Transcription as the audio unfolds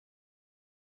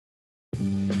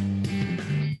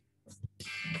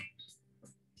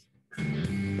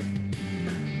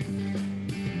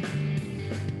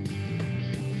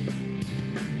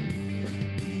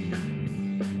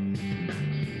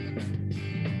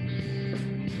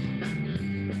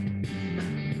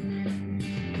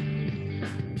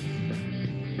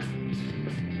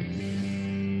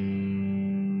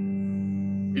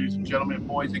gentlemen,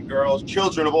 boys and girls,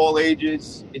 children of all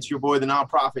ages. It's your boy, the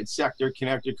Nonprofit Sector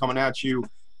Connector, coming at you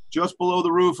just below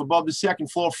the roof, above the second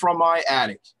floor from my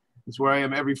attic. It's where I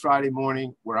am every Friday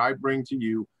morning, where I bring to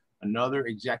you another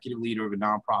executive leader of a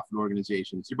nonprofit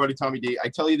organization. It's your buddy, Tommy D. I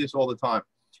tell you this all the time.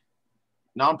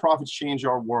 Nonprofits change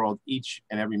our world each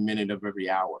and every minute of every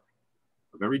hour,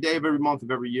 of every day, of every month,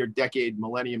 of every year, decade,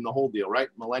 millennium, the whole deal, right?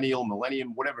 Millennium,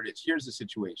 whatever it is. Here's the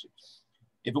situation.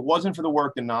 If it wasn't for the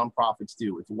work that nonprofits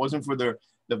do, if it wasn't for the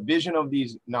vision of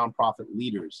these nonprofit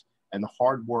leaders and the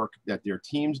hard work that their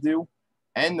teams do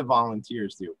and the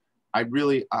volunteers do, I'm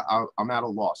at a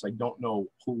loss. I don't know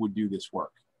who would do this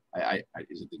work.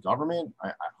 Is it the government?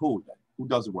 Who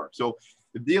does the work? So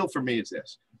the deal for me is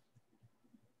this.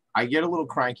 I get a little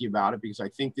cranky about it because I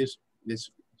think this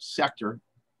sector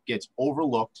gets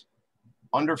overlooked,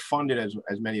 underfunded,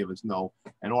 as many of us know,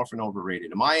 and often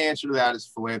overrated. And my answer to that is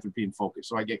philanthropy and focus.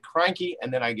 So I get cranky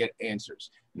and then I get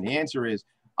answers. And the answer is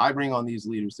I bring on these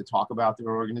leaders to talk about their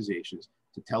organizations,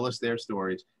 to tell us their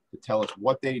stories, to tell us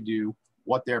what they do,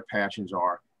 what their passions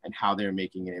are, and how they're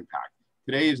making an impact.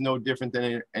 Today is no different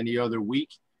than any other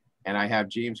week. And I have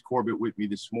James Corbett with me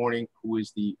this morning, who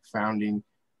is the founding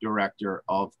director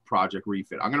of Project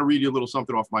Refit. I'm going to read you a little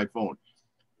something off my phone.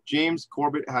 James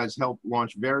Corbett has helped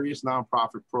launch various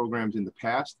nonprofit programs in the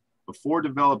past before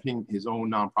developing his own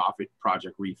nonprofit,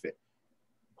 Project Refit.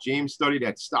 James studied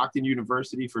at Stockton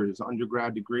University for his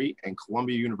undergrad degree and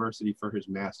Columbia University for his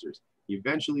master's. He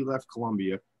eventually left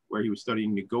Columbia, where he was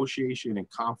studying negotiation and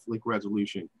conflict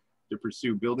resolution, to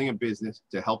pursue building a business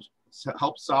to help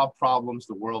solve problems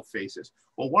the world faces.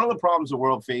 Well, one of the problems the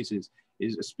world faces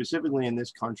is, specifically in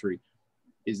this country,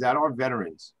 is that our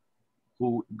veterans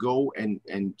who go and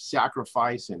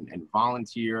sacrifice and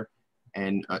volunteer,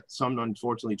 and some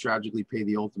unfortunately tragically pay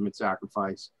the ultimate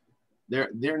sacrifice,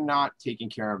 they're not taken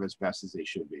care of as best as they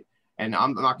should be. And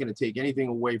I'm not going to take anything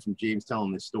away from James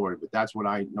telling this story, but that's what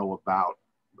I know about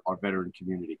our veteran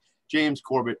community. James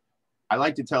Corbett, I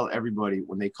like to tell everybody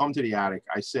when they come to the attic,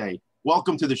 I say,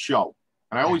 welcome to the show.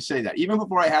 And I always say that. Even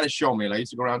before I had a show, man, I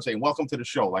used to go around saying, welcome to the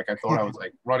show. Like I thought I was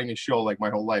like running a show, like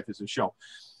my whole life is a show.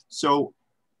 So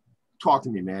talk to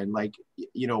me, man. Like,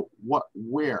 you know, what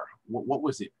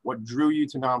was it? What drew you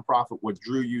to nonprofit? What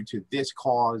drew you to this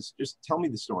cause? Just tell me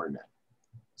the story, man.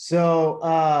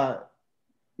 So,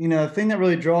 you know, the thing that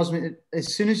really draws me,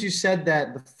 as soon as you said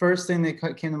that, the first thing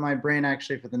that came to my brain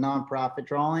actually for the nonprofit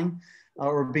drawing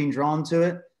or being drawn to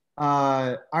it,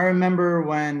 I remember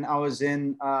when I was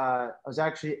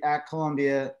actually at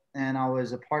Columbia, and I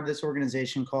was a part of this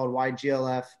organization called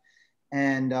YGLF.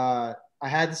 And I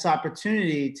had this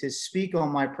opportunity to speak on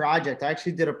my project. I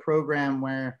actually did a program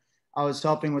where I was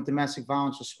helping with domestic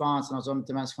violence response, and I was on the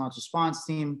domestic violence response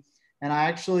team. And I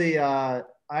actually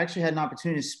had an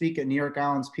opportunity to speak at New York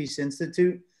Island's Peace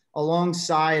Institute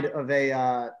alongside of it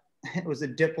was a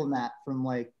diplomat from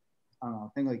like, I don't know, I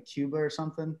think like Cuba or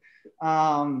something.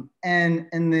 I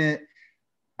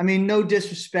mean, no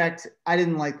disrespect. I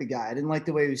didn't like the guy. I didn't like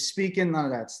the way he was speaking, none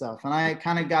of that stuff. And I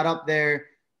kind of got up there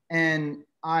and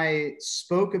I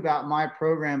spoke about my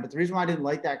program, but the reason why I didn't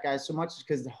like that guy so much is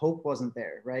because the hope wasn't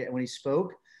there, right? And when he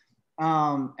spoke,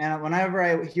 and whenever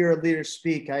I hear a leader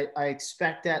speak, I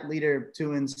expect that leader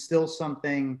to instill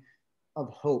something of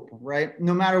hope, right?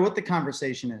 No matter what the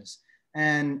conversation is.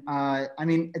 And I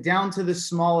mean, down to the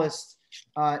smallest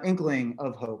inkling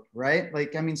of hope, right?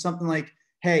 Like, I mean, something like,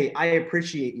 hey, I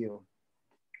appreciate you,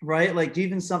 right? Like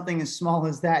even something as small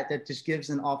as that just gives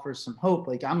and offers some hope.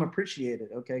 Like, I'm appreciated.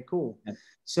 Okay, cool. Yeah.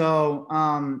 So,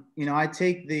 you know, I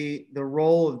take the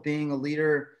role of being a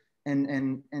leader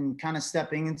and kind of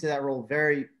stepping into that role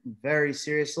very, very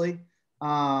seriously.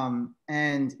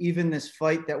 And even this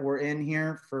fight that we're in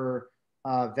here for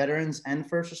veterans and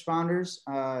first responders,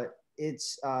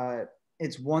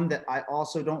 it's one that I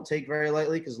also don't take very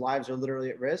lightly because lives are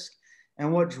literally at risk.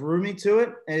 And what drew me to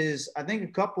it is, I think,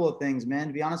 a couple of things, man.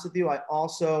 To be honest with you, I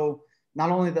also,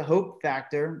 not only the hope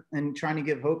factor and trying to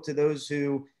give hope to those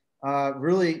who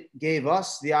really gave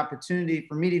us the opportunity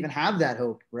for me to even have that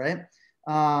hope, right?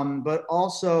 But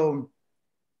also,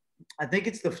 I think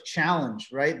it's the challenge,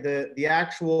 right? The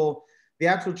actual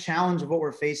challenge of what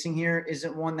we're facing here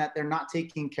isn't one that they're not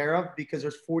taking care of, because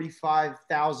there's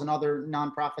 45,000 other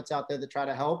nonprofits out there that try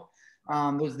to help.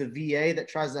 There's the VA that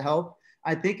tries to help.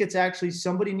 I think it's actually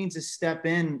somebody needs to step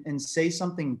in and say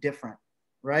something different,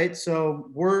 right?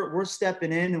 So we're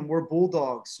stepping in and we're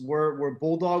bulldogs. We're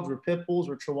bulldogs, we're pit bulls,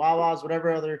 we're chihuahuas,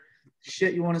 whatever other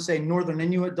shit you want to say, Northern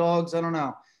Inuit dogs, I don't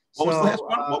know. What was the last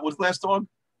one? What was the last dog?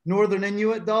 Northern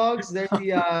Inuit dogs. They're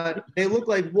they look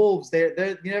like wolves.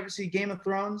 You never see Game of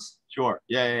Thrones? Sure.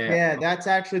 Yeah. Yeah, that's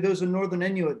actually, those are Northern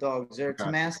Inuit dogs. They're Okay.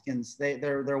 Tamaskins.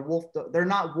 They're wolf. They're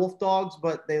not wolf dogs,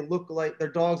 but they look like, they're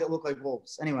dogs that look like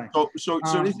wolves. Anyway. So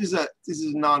this is a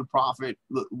nonprofit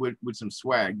with some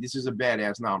swag. This is a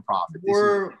badass nonprofit.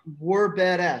 We're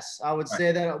badass. I would Right.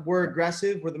 say that we're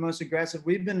aggressive. We're the most aggressive.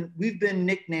 We've been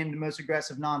nicknamed the most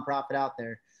aggressive nonprofit out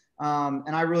there,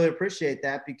 and I really appreciate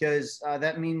that, because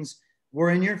that means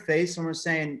we're in your face and we're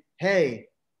saying, hey,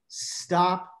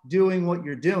 stop doing what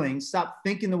you're doing. Stop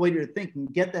thinking the way you're thinking.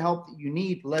 Get the help that you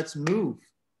need. Let's move.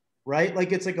 Right?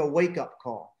 Like, it's like a wake up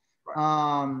call.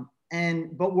 Right.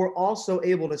 But we're also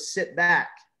able to sit back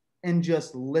and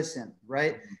just listen,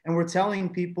 right? And we're telling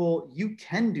people, you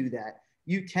can do that.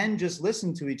 You can just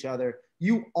listen to each other.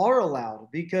 You are allowed,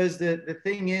 because the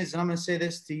thing is, and I'm going to say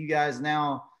this to you guys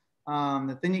now,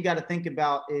 the thing you got to think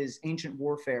about is ancient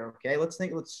warfare. Okay, I'm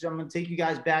going to take you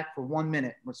guys back for 1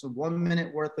 minute. So 1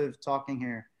 minute worth of talking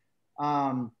here.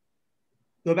 Go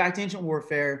back to ancient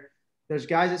warfare. There's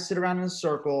guys that sit around in a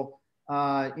circle,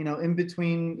 in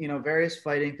between, various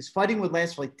fighting, because fighting would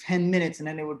last for like 10 minutes and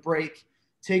then they would break,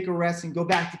 take a rest, and go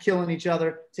back to killing each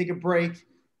other, take a break,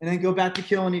 and then go back to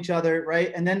killing each other,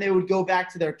 right? And then they would go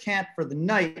back to their camp for the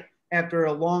night after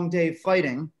a long day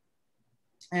fighting.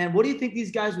 And what do you think these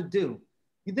guys would do?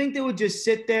 You think they would just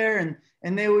sit there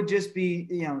and they would just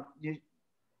be,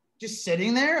 just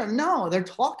sitting there? No, they're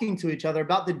talking to each other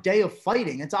about the day of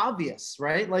fighting. It's obvious,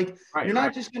 right? Like, you're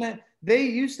not just gonna. They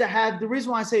used to have, the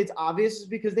reason why I say it's obvious is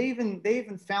because they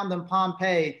even found in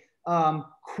Pompeii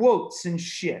quotes and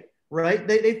shit, right?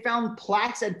 They found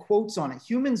plaques that had quotes on it.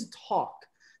 Humans talk.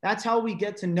 That's how we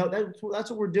get to know. That's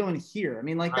what we're doing here. I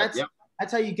mean, like,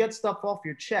 that's how you get stuff off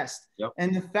your chest. Yep.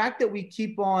 And the fact that we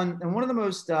keep on, and one of the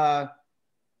most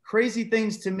crazy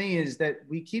things to me is that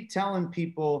we keep telling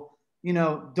people,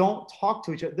 don't talk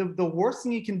to each other. The worst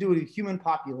thing you can do to a human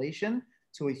population,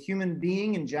 to a human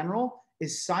being in general,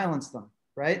 is silence them,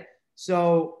 right?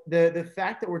 So the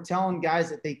fact that we're telling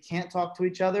guys that they can't talk to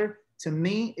each other, to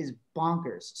me, is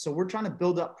bonkers. So we're trying to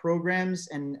build up programs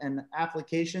and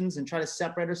applications and try to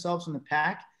separate ourselves from the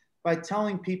pack by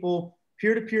telling people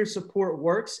peer-to-peer support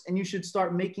works, and you should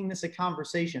start making this a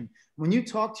conversation. When you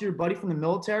talk to your buddy from the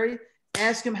military,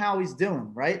 ask him how he's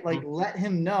doing, right? Like, let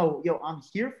him know, yo, I'm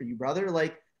here for you, brother.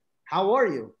 Like, how are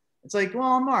you? It's like,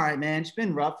 well, I'm all right, man. It's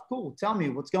been rough. Cool. Tell me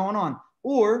what's going on.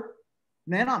 Or,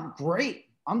 man, I'm great.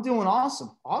 I'm doing awesome.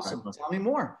 Awesome. Tell me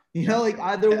more. Like,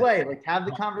 either way, like, have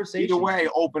the conversation. Either way,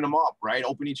 open them up, right?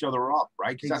 Open each other up,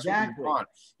 right? Because exactly. That's what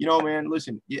we want. Man,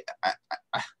 listen,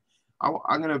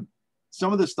 I'm going to,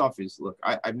 some of the stuff is, look,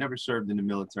 I've never served in the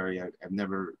military. I've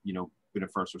never, been a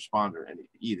first responder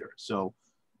either. So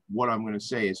what I'm going to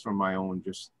say is from my own,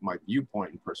 just my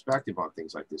viewpoint and perspective on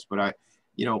things like this. But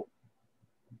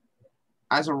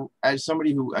as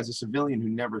somebody who, as a civilian who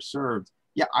never served,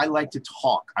 I like to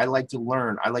talk. I like to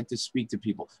learn. I like to speak to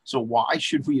people. So why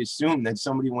should we assume that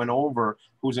somebody went over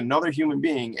who's another human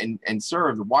being and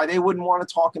served, why they wouldn't want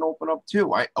to talk and open up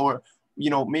too?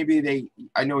 Maybe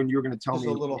I know you're going to tell me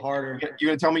a little harder. You're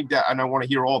going to tell me that, and I want to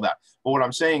hear all that. But what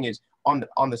I'm saying is,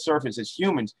 on the surface, as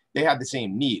humans, they have the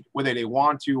same need, whether they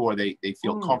want to or they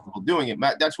feel comfortable doing it.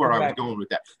 That's where I was going with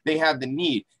that. They have the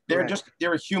need. They're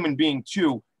a human being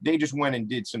too. They just went and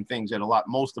did some things that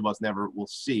most of us never will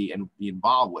see and be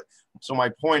involved with. So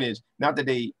my point is not that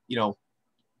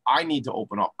I need to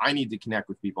open up. I need to connect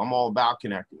with people. I'm all about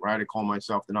connecting, right? I call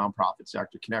myself the nonprofit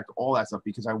sector, connect, all that stuff,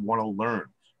 because I want to learn,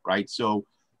 right? So,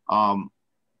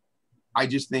 I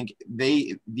just think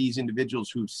these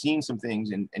individuals who've seen some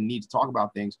things and need to talk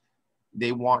about things,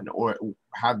 they want or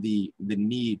have the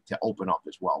need to open up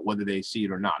as well, whether they see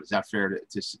it or not. Is that fair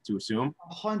to assume?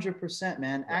 100%,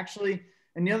 man. Actually,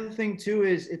 and the other thing too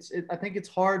is I think it's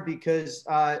hard because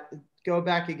go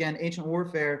back again, ancient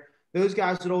warfare. Those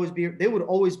guys would always be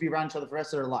around each other for the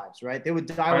rest of their lives, right? They would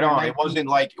die. Right on.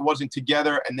 It wasn't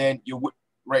together, and then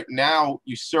right now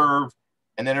you serve.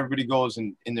 And then everybody goes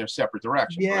in their separate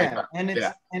directions. Yeah, right?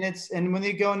 And when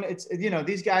they go and it's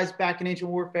these guys back in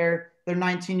ancient warfare, they're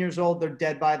 19 years old, they're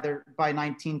dead by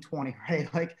 1920,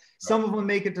 right? Like some of them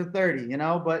make it to 30,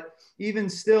 but even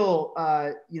still,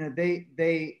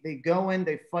 they go in,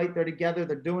 they fight, they're together,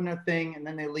 they're doing their thing, and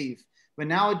then they leave. But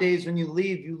nowadays, when you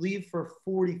leave for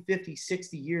 40, 50,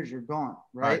 60 years, you're gone,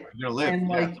 right? You're gonna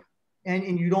live.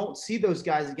 And you don't see those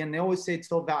guys again. They always say it's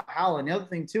still Valhalla. And the other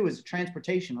thing too is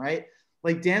transportation, right?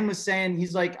 Like Dan was saying,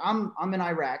 he's like, I'm in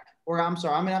Iraq, or I'm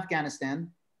in Afghanistan,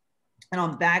 and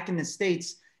I'm back in the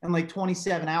States in like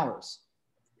 27 hours.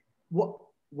 What?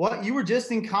 What? You were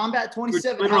just in combat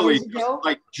 27 literally hours ago?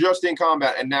 just in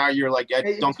combat, and now you're like at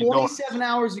Dunkin' Donuts. 27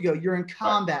 hours ago, you're in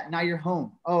combat. Right. Now you're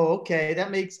home. Oh, okay.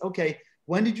 That makes, okay.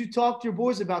 When did you talk to your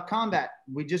boys about combat?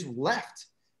 We just left,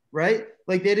 right?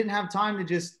 Like they didn't have time to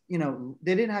just,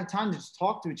 they didn't have time to just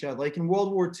talk to each other. Like in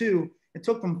World War II, it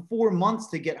took them 4 months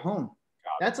to get home.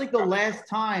 That's like the last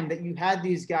time that you had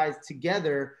these guys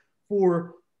together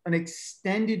for an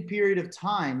extended period of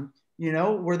time,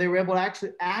 where they were able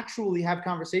to actually have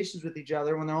conversations with each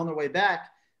other when they're on their way back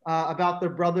about their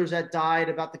brothers that died,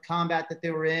 about the combat that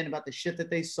they were in, about the shit that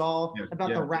they saw,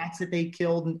 about the rats that they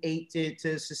killed and ate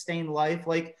to sustain life.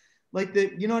 Like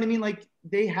you know what I mean? Like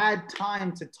they had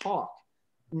time to talk.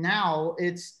 Now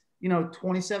it's,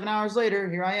 27 hours later,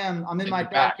 here I am. I'm in my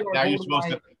backyard. Now you're supposed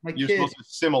to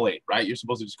assimilate, right? You're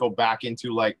supposed to just go back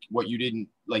into like what you didn't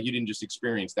just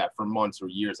experience that for months or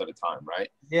years at a time, right?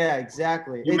 Yeah,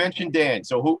 exactly. You mentioned Dan.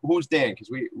 So who's Dan?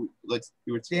 Because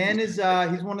Dan is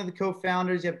he's one of the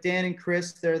co-founders. You have Dan and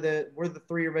Chris. We're the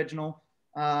 3 original.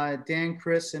 Dan,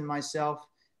 Chris, and myself.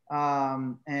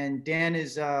 And Dan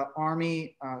is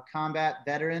Army combat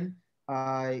veteran.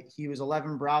 He was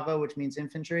 11 Bravo, which means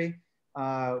infantry.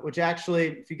 Which actually,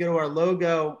 if you go to our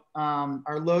logo,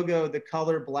 the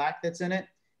color black that's in it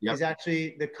is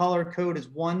actually, the color code is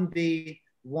 1B,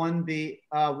 1B,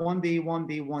 1B,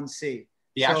 1B, 1C.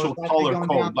 The actual color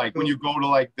code, like when you go to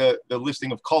like the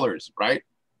listing of colors, right?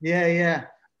 Yeah.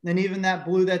 And even that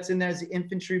blue that's in there is the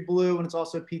infantry blue, and it's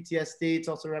also PTSD. It's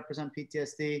also represent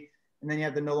PTSD. And then you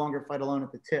have the no longer fight alone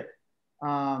at the tip.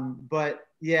 But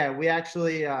yeah, we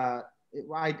actually, I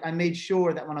made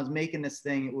sure that when I was making this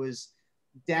thing, it was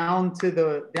down to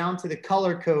the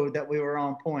color code that we were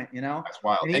on point, That's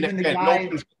wild.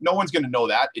 And no one's going to know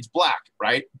that it's black,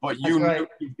 right? But you knew,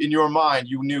 in your mind,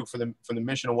 you knew for the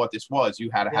mission of what this was, you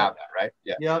had to have that, right?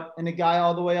 Yeah. Yep. And the guy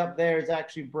all the way up there is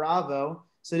actually Bravo.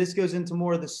 So this goes into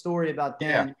more of the story about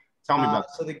Dan. Yeah. Tell me about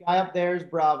that. So the guy up there is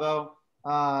Bravo.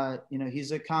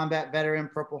 He's a combat veteran,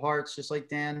 Purple Hearts, just like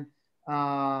Dan.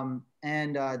 And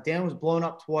Dan was blown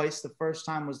up twice. The first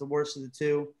time was the worst of the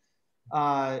two.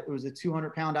 It was a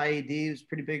 200-pound IED. It was a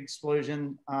pretty big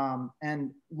explosion.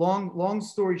 And long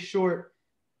story short,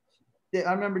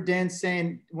 I remember Dan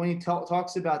saying when he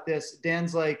talks about this,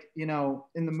 Dan's like, in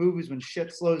the movies when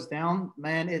shit slows down,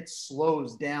 man, it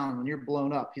slows down when you're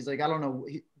blown up. He's like, I don't know,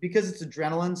 because it's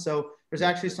adrenaline. So there's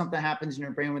actually something that happens in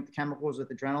your brain with the chemicals with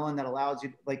adrenaline that allows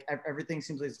you, like everything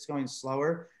seems like it's going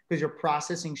slower because you're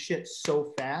processing shit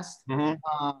so fast. Mm-hmm.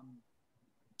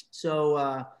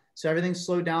 So everything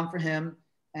slowed down for him,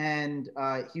 and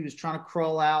he was trying to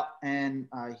crawl out, and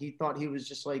he thought he was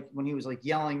just like, when he was like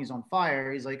yelling, he's on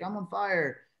fire. He's like, I'm on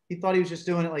fire. He thought he was just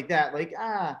doing it like that,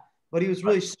 but he was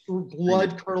really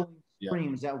blood curdling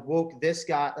screams that woke this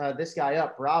guy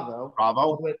up, Bravo,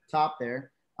 all the way at the top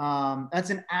there. That's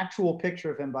an actual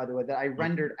picture of him, by the way, that I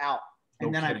rendered out,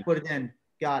 and then I put it in.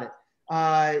 Got it.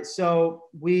 So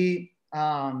he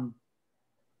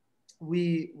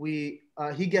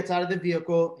gets out of the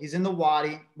vehicle. He's in the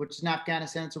Wadi, which is in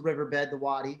Afghanistan. It's a riverbed, the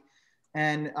Wadi.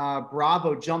 And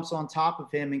Bravo jumps on top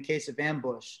of him in case of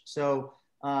ambush. So,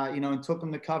 and took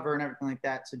him to cover and everything like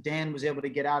that. So Dan was able to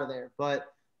get out of there. But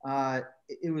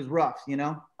it was rough, And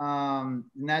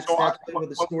that's where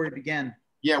the story began.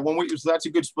 Yeah, so that's a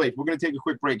good split. We're going to take a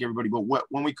quick break, everybody. But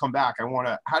when we come back,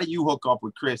 how do you hook up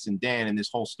with Chris and Dan in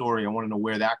this whole story? I want to know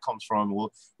where that comes from. We're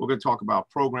going to talk about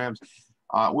programs.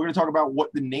 We're going to talk about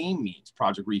what the name means,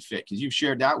 Project Refit, because you've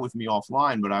shared that with me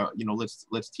offline, but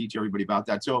let's teach everybody about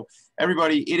that. So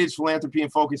everybody, it is Philanthropy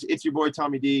and Focus. It's your boy,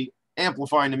 Tommy D,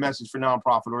 amplifying the message for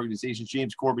nonprofit organizations.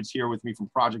 James Corbett's here with me from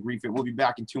Project Refit. We'll be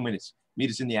back in 2 minutes. Meet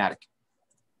us in the attic.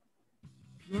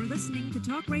 You're listening to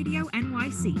Talk Radio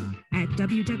NYC at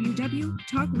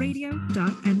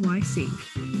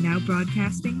www.talkradio.nyc. Now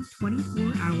broadcasting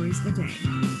 24 hours a day.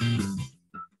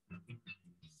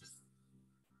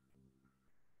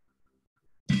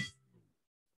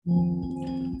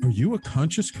 Are you a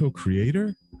conscious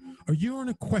co-creator? Are you on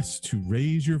a quest to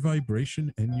raise your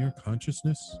vibration and your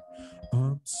consciousness?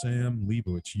 I'm Sam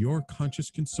Leibowitz, your conscious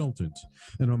consultant.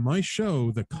 And on my show,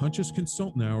 The Conscious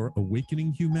Consultant Hour,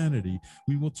 Awakening Humanity,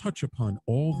 we will touch upon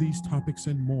all these topics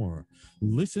and more.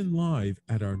 Listen live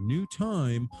at our new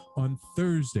time on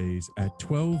Thursdays at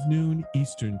 12 noon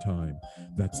Eastern Time.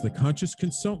 That's The Conscious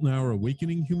Consultant Hour,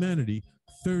 Awakening Humanity,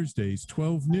 Thursdays,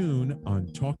 12 noon on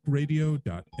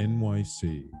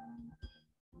talkradio.nyc.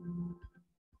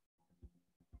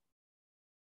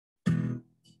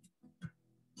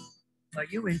 Are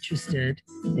you interested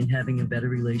in having a better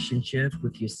relationship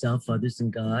with yourself, others, and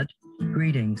God?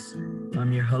 Greetings.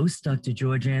 I'm your host, Dr.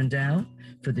 George Andow,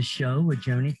 for the show A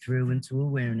Journey Through into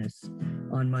Awareness.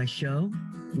 On my show,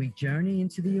 we journey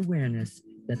into the awareness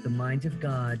that the mind of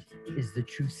God is the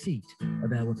true seat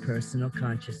of our personal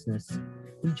consciousness.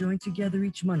 We join together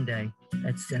each Monday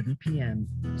at 7 p.m.,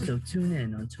 so tune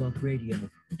in on Talk Radio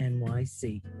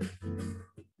NYC.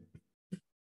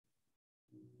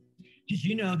 Did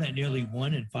you know that nearly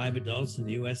 1 in 5 adults in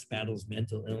the U.S. battles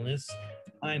mental illness?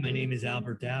 Hi, my name is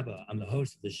Albert Daba. I'm the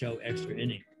host of the show Extra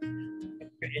Innings.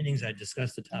 Extra Innings, I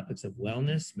discuss the topics of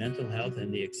wellness, mental health,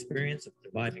 and the experience of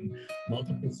surviving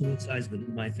multiple suicides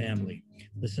within my family.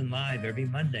 Listen live every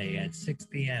Monday at 6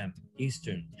 p.m.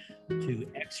 Eastern to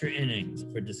Extra Innings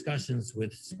for discussions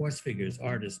with sports figures,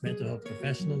 artists, mental health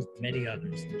professionals, and many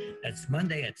others. That's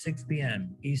Monday at 6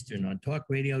 p.m. Eastern on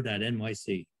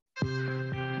talkradio.nyc.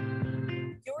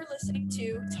 You're listening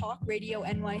to Talk Radio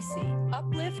NYC.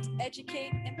 Uplift,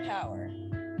 educate, empower.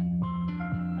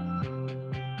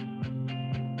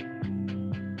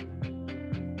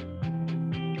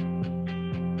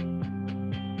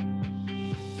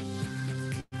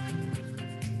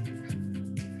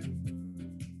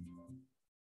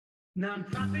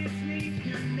 Nonprofits need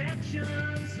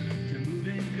connections to move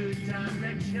in good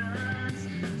directions.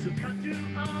 So cut through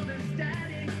all the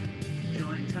static.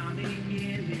 Join Tommy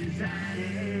in his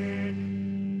attic.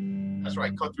 That's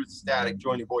right. Cut through the static.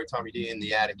 Join your boy Tommy D in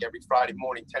the attic every Friday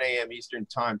morning, 10 a.m. Eastern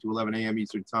time to 11 a.m.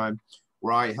 Eastern time,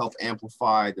 where I help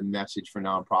amplify the message for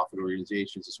nonprofit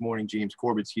organizations. This morning, James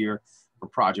Corbett's here for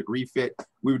Project Refit.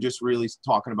 We were just really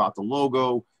talking about the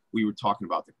logo. We were talking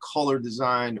about the color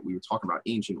design. We were talking about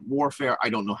ancient warfare. I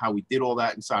don't know how we did all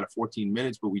that inside of 14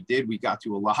 minutes, but we did. We got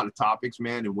to a lot of topics,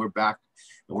 man, and we're back,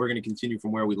 and we're going to continue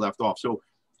from where we left off. So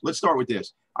let's start with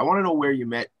this. I want to know where you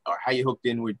met or how you hooked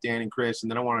in with Dan and Chris,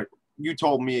 and then you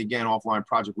told me again offline,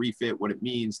 Project Refit, what it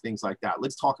means, things like that.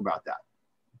 Let's talk about that.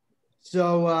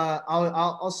 So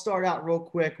I'll start out real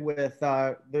quick with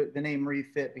the name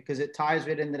Refit, because it ties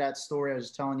right into that story I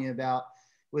was telling you about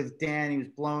with Dan. He was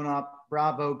blown up,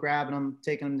 Bravo grabbing him,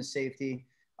 taking him to safety.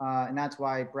 And that's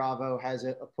why Bravo has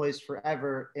a place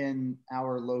forever in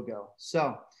our logo.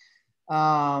 So,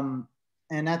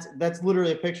 and that's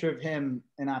literally a picture of him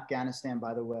in Afghanistan,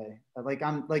 by the way.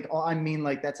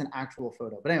 That's an actual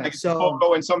photo. But anyway, so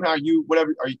photo, and somehow you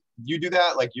do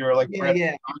that, like you're like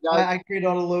yeah. I create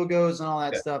all the logos and all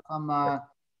that stuff. I'm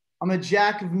a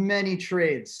jack of many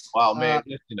trades. Wow, man,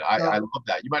 listen, I love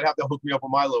that. You might have to hook me up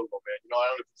with my logo, man. You know, I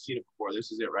don't know if you've seen it before.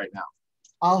 This is it right now.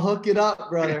 I'll hook it up,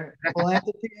 brother.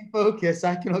 Philanthropy and Focus.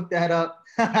 I can hook that up.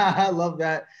 I love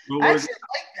that. I actually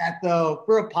like that though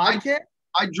for a podcast.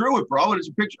 I drew it, bro. It's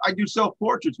a picture. I do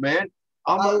self-portraits, man.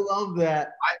 I love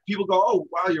that. People go, "Oh,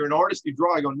 wow, you're an artist. You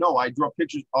draw." I go, "No, I draw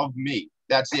pictures of me.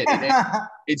 That's it."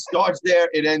 It starts there.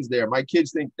 It ends there. My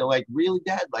kids think, they're like, "Really,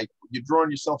 Dad? Like you're drawing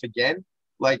yourself again?"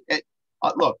 Like,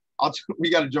 look,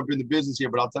 we got to jump in the business here,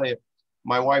 but I'll tell you,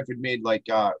 my wife had made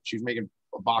she was making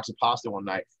a box of pasta one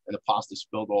night, and the pasta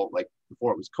spilled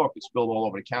before it was cooked, it spilled all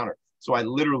over the counter. So I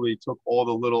literally took all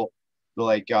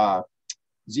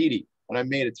ziti, and I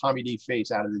made a Tommy D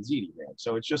face out of the ziti, man.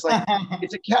 So it's just like,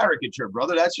 it's a caricature,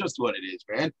 brother. That's just what it is,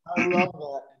 man. I love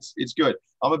that. It's good.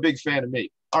 I'm a big fan of me.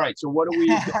 All right. So what do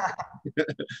we,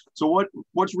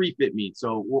 what's refit mean?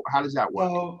 So how does that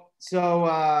work?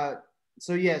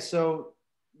 So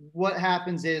what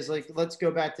happens is, let's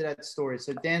go back to that story.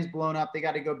 So Dan's blown up. They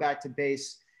got to go back to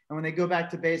base. And when they go back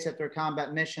to base after a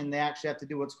combat mission, they actually have to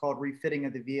do what's called refitting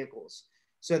of the vehicles.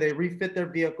 So they refit their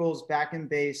vehicles back in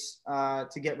base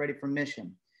to get ready for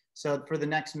mission. So for the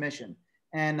next mission.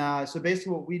 And so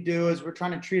basically what we do is we're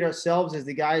trying to treat ourselves as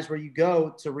the guys where you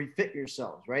go to refit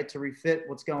yourselves, right? To refit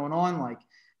what's going on. Like,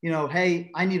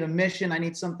 hey, I need a mission. I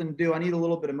need something to do. I need a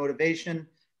little bit of motivation.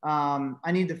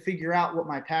 I need to figure out what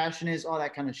my passion is, all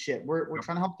that kind of shit. We're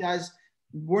trying to help guys.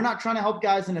 We're not trying to help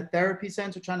guys in a therapy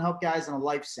sense. We're trying to help guys in a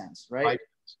life sense, right?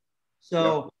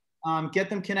 So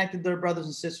get them connected to their brothers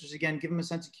and sisters again, give them a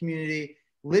sense of community,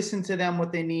 listen to them,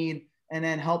 what they need, and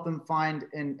then help them find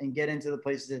and get into the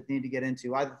places that they need to get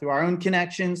into, either through our own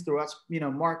connections, through us,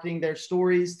 marketing their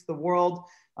stories to the world,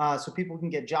 so people can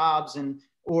get jobs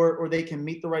or they can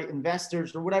meet the right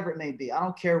investors or whatever it may be. I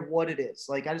don't care what it is.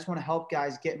 Like, I just want to help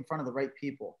guys get in front of the right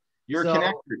people. You're a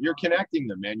connector. You're connecting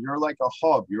them, man. You're like a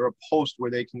hub. You're a post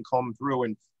where they can come through,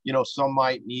 and some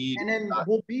might need. And then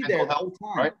we'll be there the whole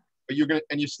time, right? But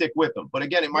you stick with them. But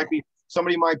again, it might be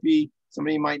somebody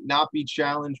might not be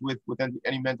challenged with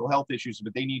any mental health issues,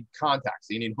 but they need contacts,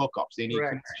 they need hookups, they need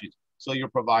connections. So you'll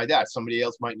provide that. Somebody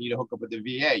else might need a hookup with the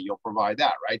VA. You'll provide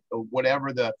that, right? So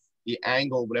whatever the the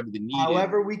angle, whatever the need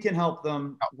However is. we can help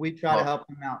them, we try to help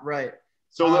them out. Right.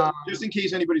 So just in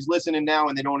case anybody's listening now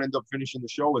and they don't end up finishing the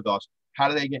show with us, how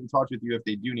do they get in touch with you if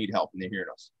they do need help and they're hearing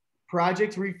us?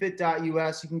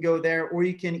 ProjectRefit.us. You can go there, or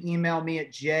you can email me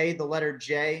at J, the letter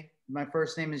J. My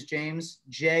first name is James,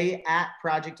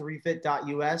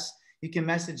 J@ProjectRefit.us. You can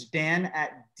message Dan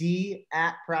at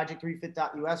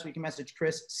D@ProjectRefit.us. Or you can message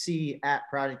Chris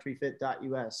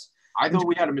C@ProjectRefit.us. I thought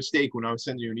we had a mistake when I was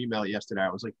sending you an email yesterday. I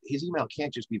was like, his email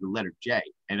can't just be the letter J.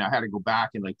 And I had to go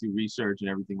back and like do research and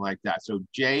everything like that. So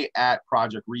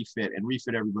J@ProjectRefit, and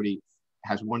Refit, everybody,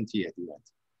 has one T at the end.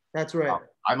 That's right.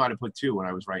 I might have put two when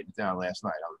I was writing it down last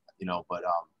night, but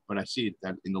I see it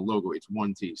that in the logo, it's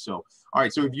one T. So, all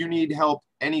right. So if you need help,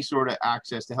 any sort of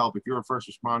access to help, if you're a first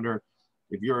responder,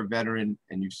 if you're a veteran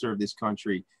and you've served this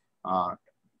country,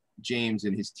 James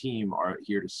and his team are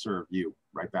here to serve you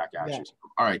right back at you.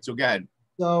 All right. So go ahead.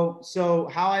 So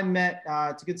how I met,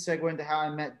 it's a good segue into how I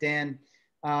met Dan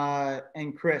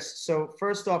and Chris. So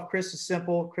first off, Chris is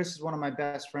simple. Chris is one of my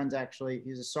best friends, actually.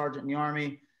 He's a sergeant in the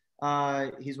Army.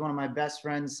 He's one of my best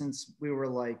friends since we were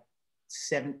like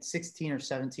 16 or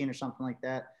 17 or something like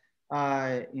that.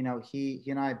 He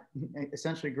and I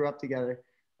essentially grew up together.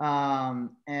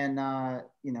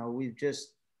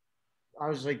 I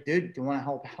was like, dude, do you want to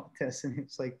help out with this? And he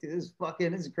was like, dude, this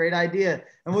is a great idea.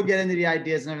 And we'll get into the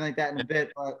ideas and everything like that in a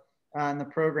bit, but in the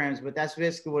programs, but that's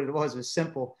basically what it was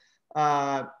simple.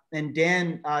 And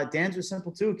Dan's was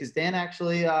simple too, because Dan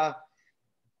actually, at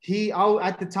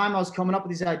the time I was coming up with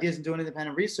these ideas and doing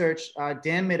independent research,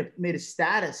 Dan made a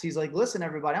status. He's like, listen,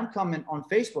 everybody, I'm coming on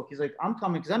Facebook. He's like, I'm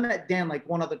coming, because I met Dan like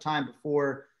one other time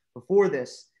before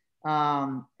this.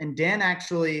 And Dan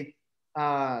actually,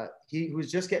 he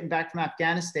was just getting back from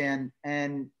Afghanistan,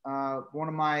 and one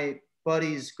of my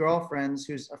buddy's girlfriends,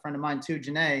 who's a friend of mine too,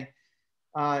 Janae,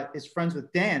 is friends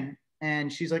with Dan.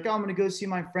 And she's like, oh, I'm going to go see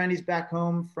my friend. He's back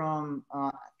home from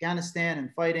Afghanistan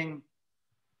and fighting,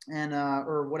 and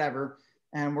or whatever,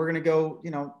 and we're gonna go,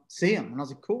 see him. And I was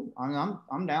like, cool,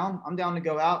 I'm down to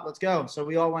go out, let's go. So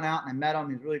we all went out and I met him.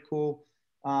 He's really cool.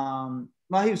 Well,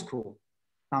 he was cool.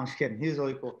 No, I'm just kidding. He was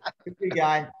really cool. Good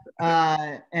guy.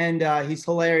 And he's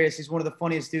hilarious. He's one of the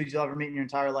funniest dudes you'll ever meet in your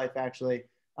entire life, actually.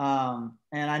 And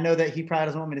I know that he probably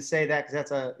doesn't want me to say that,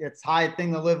 because it's a high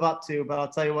thing to live up to, but I'll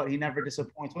tell you what, he never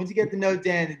disappoints. Once you get to know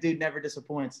Dan, the dude never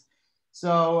disappoints.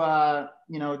 So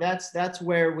that's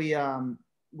where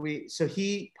so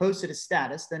he posted a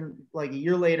status. Then like a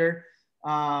year later,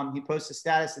 he posted a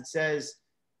status that says,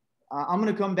 I'm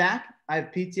going to come back. I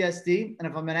have PTSD. And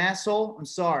if I'm an asshole, I'm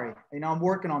sorry. I'm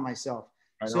working on myself.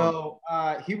 So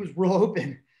he was real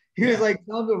open. He was like,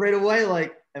 telling me right away,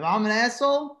 like, if I'm an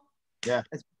asshole,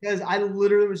 it's because I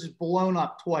literally was just blown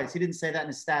up twice. He didn't say that in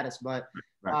his status, but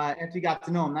after you got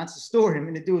to know him, that's the story. I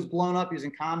mean, the dude was blown up. He was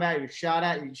in combat. He was shot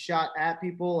at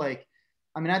people. Like,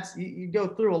 I mean, that's, you go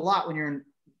through a lot when you're in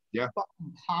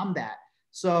fucking combat.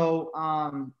 So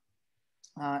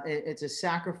it's a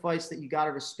sacrifice that you got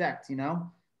to respect, you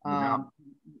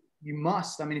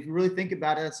must. I mean, if you really think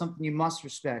about it, that's something you must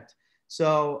respect.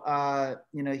 So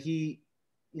he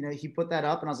put that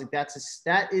up, and I was like, that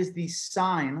is the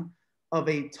sign of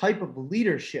a type of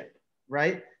leadership,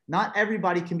 right? Not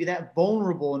everybody can be that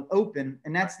vulnerable and open,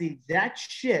 and that's the exact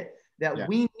shit that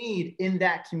we need in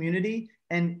that community,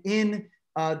 and in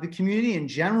the community in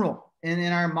general, and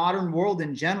in our modern world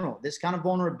in general. This kind of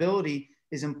vulnerability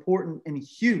is important and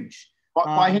huge.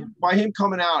 By him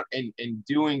coming out and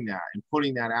doing that and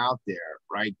putting that out there,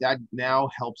 right? That now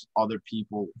helps other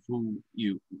people who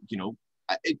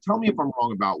tell me if I'm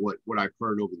wrong about what I've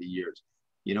heard over the years.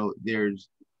 There's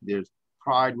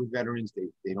pride with veterans.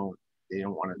 They don't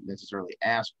want to necessarily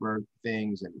ask for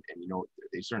things, and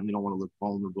they certainly don't want to look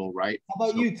vulnerable, right? How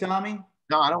about you, Tommy?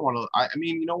 No, I don't want to. I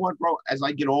mean, you know what, bro? As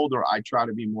I get older, I try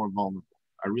to be more vulnerable.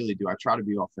 I really do. I try to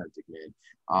be authentic, man.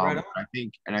 Right. I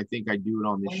think I do it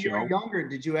on this show. When you were younger,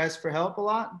 did you ask for help a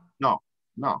lot? No.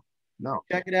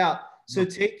 Check it out. So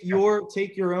take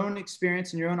your own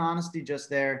experience and your own honesty just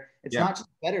there. It's not just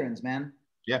veterans, man.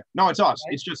 Yeah. No, it's us.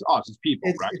 Right? It's just us. It's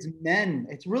people, right? It's men.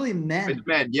 It's really men. It's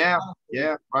men. Yeah.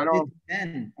 Yeah. Right on. It's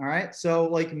men. All right. So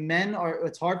like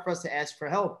it's hard for us to ask for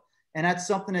help. And that's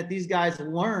something that these guys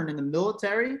learn in the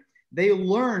military. They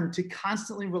learn to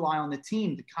constantly rely on the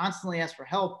team, to constantly ask for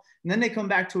help. And then they come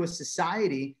back to a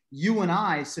society, you and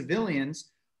I,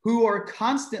 civilians, who are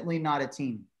constantly not a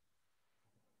team.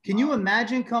 Can you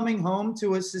imagine coming home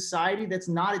to a society that's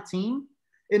not a team?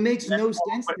 It makes no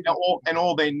sense. And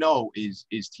all they know is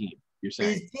team, you're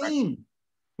saying. Is team. Right?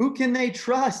 Who can they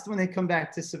trust when they come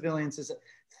back to civilian society?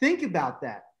 Think about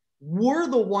that. We're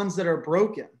the ones that are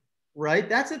broken, right?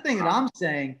 That's the thing that I'm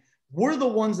saying. We're the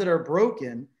ones that are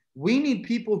broken. We need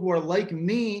people who are like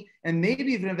me and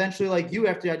maybe even eventually like you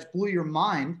after I just blew your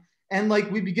mind. And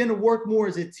like we begin to work more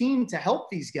as a team to help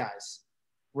these guys,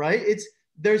 right?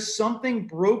 There's something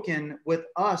broken with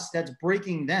us that's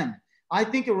breaking them. I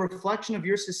think a reflection of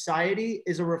your society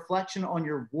is a reflection on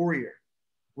your warrior,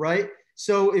 right?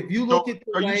 So if you look at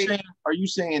the way, are you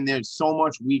saying there's so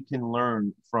much we can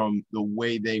learn from the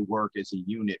way they work as a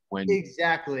unit when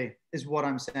exactly is what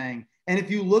I'm saying. And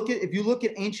if you look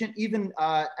at ancient, even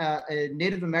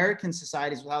Native American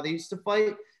societies, how they used to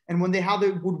fight, and how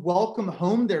they would welcome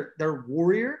home their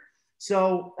warrior.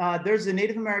 So there's a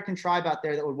Native American tribe out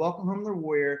there that would welcome home their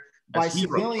warrior by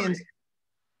civilians. Right?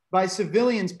 By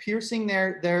civilians piercing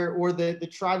the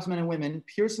tribesmen and women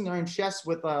piercing their own chests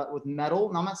with metal.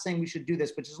 And I'm not saying we should do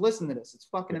this, but just listen to this. It's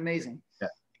fucking amazing. Yeah.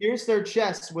 Pierce their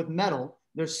chests with metal,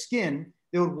 their skin.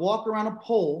 They would walk around a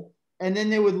pole, and then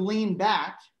they would lean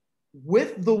back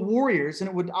with the warriors, and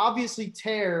it would obviously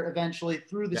tear eventually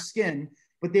through the skin,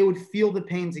 but they would feel the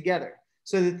pain together.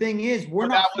 So the thing is,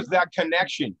 that was that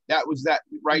connection. That was that,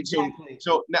 right? Exactly.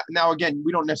 So now again,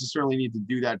 we don't necessarily need to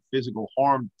do that physical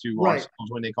harm to ourselves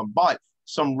when they come, but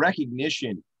some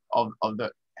recognition of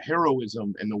the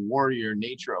heroism and the warrior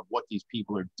nature of what these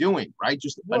people are doing, right?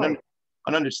 Just an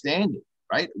understanding,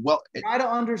 right? Well, try to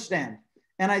understand.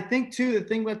 And I think too, the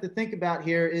thing we have to think about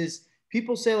here is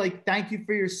people say like, thank you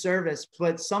for your service,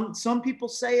 but some people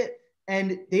say it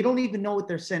and they don't even know what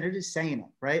they're saying. They're just saying it,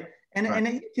 right? And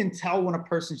you can tell when a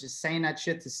person's just saying that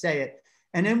shit to say it.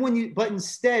 And then but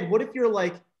instead, what if you're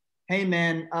like, hey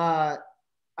man, I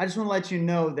just want to let you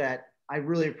know that I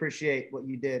really appreciate what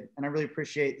you did. And I really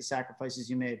appreciate the sacrifices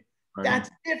you made. Right. That's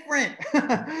different.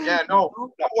 Yeah, no.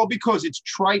 Well, because it's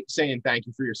trite saying thank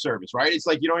you for your service, right? It's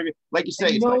like, you don't even, like you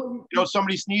say, it's like,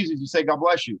 somebody sneezes, you say, God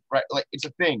bless you, right? Like it's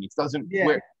a thing. It doesn't,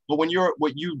 but when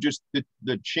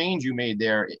the change you made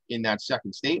there in that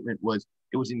second statement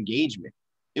it was engagement.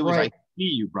 It was like, see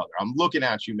you, brother. I'm looking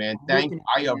at you, man.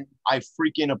 I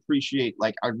freaking appreciate,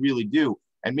 like, I really do.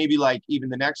 And maybe like even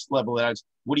the next level that's,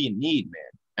 what do you need,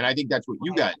 man? And I think that's what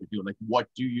you guys are doing. Like, what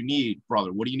do you need,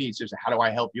 brother? What do you need, sister? How do I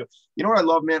help you? You know what I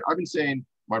love, man? I've been saying,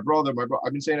 I've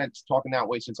been saying that, talking that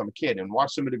way since I'm a kid, and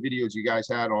watch some of the videos you guys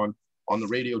had on the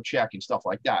radio check and stuff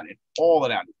like that. And all of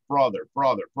that, brother.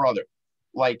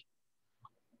 Like,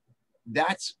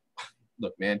 that's,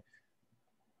 look, man,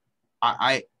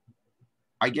 I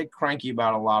get cranky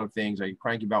about a lot of things. I get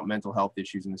cranky about mental health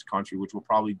issues in this country, which we'll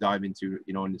probably dive into,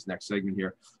 in this next segment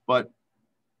here. But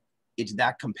it's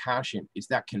that compassion, it's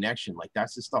that connection. Like,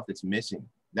 that's the stuff that's missing.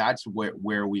 That's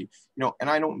where we, and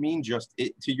I don't mean just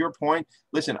it, to your point.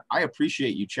 Listen, I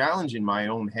appreciate you challenging my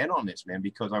own head on this, man,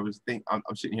 because I'm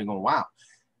sitting here going, wow,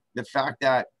 the fact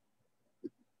that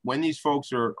when these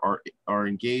folks are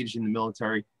engaged in the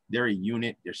military, they're a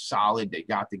unit, they're solid, they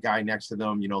got the guy next to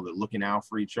them, they're looking out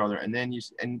for each other. And then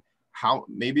how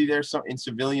maybe there's some in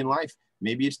civilian life,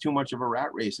 maybe it's too much of a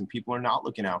rat race and people are not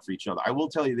looking out for each other. I will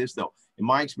tell you this though, in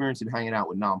my experience in hanging out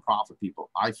with nonprofit people,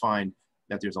 I find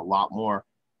that there's a lot more,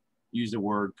 use the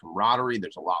word camaraderie,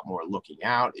 there's a lot more looking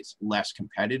out, it's less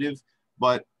competitive.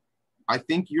 But I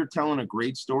think you're telling a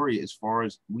great story as far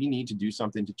as we need to do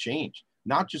something to change.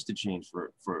 Not just to change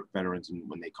for veterans and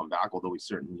when they come back, although we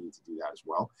certainly need to do that as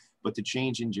well, but to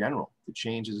change in general, to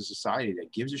change as a society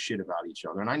that gives a shit about each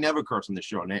other. And I never curse on the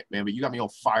show, man, but you got me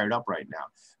all fired up right now.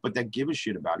 But that give a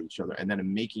shit about each other and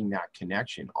then making that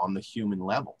connection on the human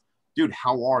level. Dude,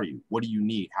 how are you? What do you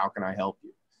need? How can I help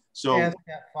you? So ask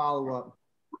that follow-up.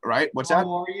 Right? What's that?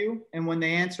 How are you? And when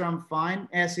they answer, I'm fine,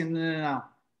 ask them, no.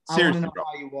 Seriously, I want to know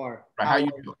how you are. Right, how you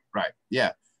doing? Right.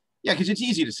 Yeah. Yeah, because it's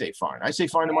easy to say fine. I say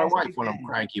fine to my wife when I'm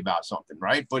cranky about something,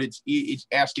 right? But it's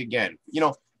ask again.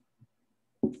 You're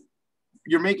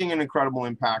making an incredible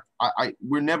impact.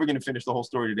 We're never going to finish the whole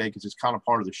story today because it's kind of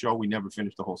part of the show. We never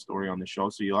finish the whole story on the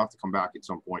show, so you'll have to come back at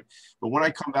some point. But when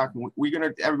I come back, we're gonna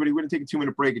take a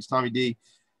 2-minute break. It's Tommy D.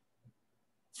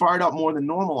 Fired up more than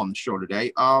normal on the show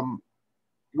today.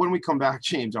 When we come back,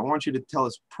 James, I want you to tell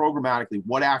us programmatically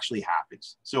what actually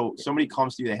happens. So somebody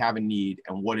comes to you, they have a need,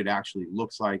 and what it actually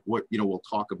looks like. What, we'll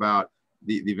talk about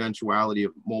the eventuality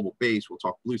of mobile base. We'll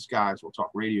talk blue skies. We'll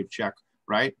talk radio check,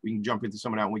 right? We can jump into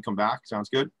some of that when we come back. Sounds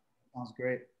good? Sounds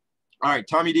great. All right,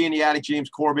 Tommy D in the Attic, James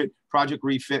Corbett, Project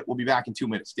Refit. We'll be back in 2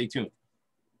 minutes. Stay tuned.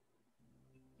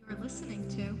 You're listening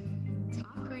to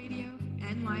Talk Radio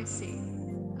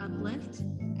NYC. Uplift,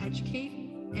 educate,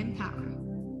 empower.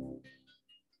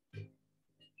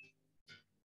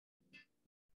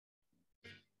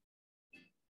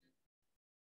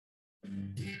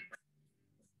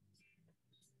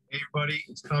 Hey everybody,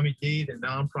 it's Tommy D, the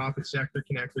nonprofit sector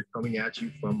connector, coming at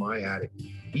you from my attic.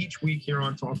 Each week here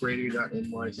on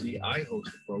talkradio.nyc, I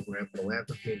host the program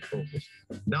Philanthropy and Focus.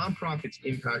 Nonprofits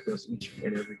impact us each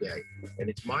and every day, and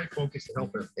it's my focus to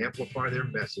help them amplify their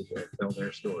message and tell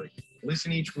their story.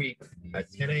 Listen each week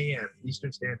at 10 a.m.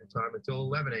 Eastern Standard Time until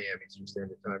 11 a.m. Eastern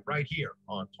Standard Time, right here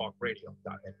on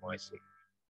talkradio.nyc.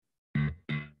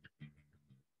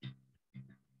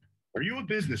 Are you a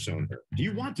business owner? Do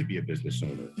you want to be a business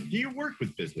owner? Do you work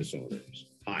with business owners?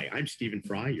 Hi, I'm Stephen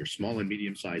Fry, your small and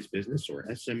medium-sized business or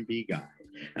SMB guy,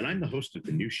 and I'm the host of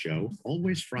the new show,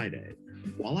 Always Friday.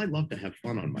 While I love to have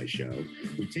fun on my show,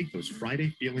 we take those Friday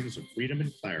feelings of freedom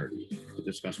and clarity to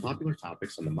discuss popular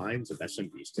topics on the minds of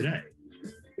SMBs today.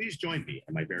 Please join me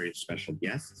and my various special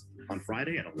guests on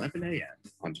Friday at 11 a.m.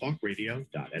 on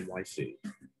talkradio.nyc.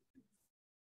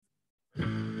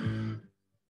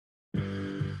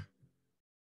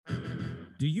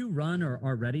 Do you run or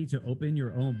are ready to open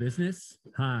your own business?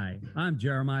 Hi, I'm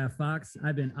Jeremiah Fox.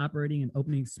 I've been operating and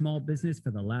opening small business for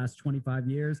the last 25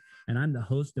 years, and I'm the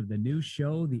host of the new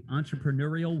show, The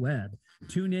Entrepreneurial Web.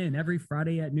 Tune in every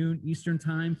Friday at noon Eastern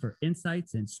Time for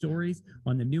insights and stories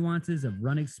on the nuances of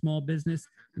running small business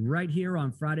right here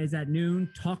on Fridays at noon,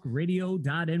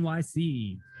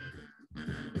 talkradio.nyc.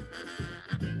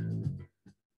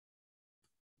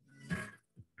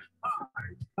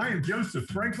 I am Joseph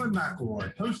Franklin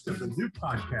McElroy, host of the new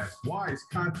podcast, Wise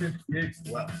Content Creates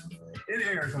Wealth. It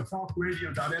airs on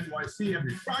talkradio.nyc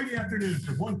every Friday afternoon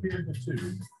from 1 p.m. to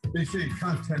 2. They say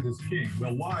content is king.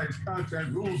 Well, wise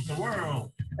content rules the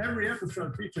world. Every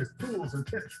episode features tools and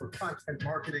tips for content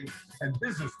marketing and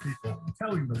business people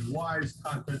telling the wise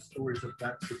content stories of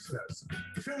that success.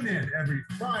 Tune in every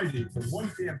Friday from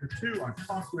 1 p.m. to 2 on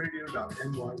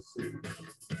talkradio.nyc.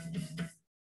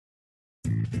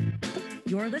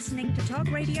 You're listening to Talk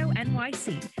Radio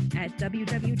NYC at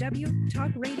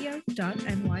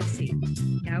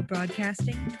www.talkradio.nyc. Now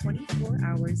broadcasting 24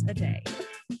 hours a day.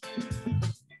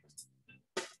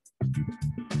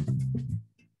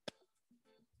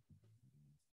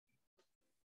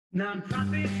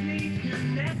 Nonprofits need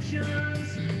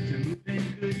connections to move in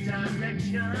good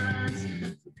directions.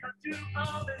 So cut through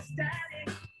all the static.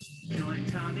 Join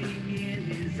Tommy in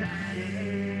his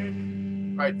attic.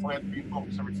 Right, Philanthropy and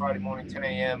Focus every Friday morning, 10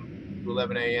 a.m. to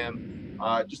 11 a.m.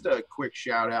 Just a quick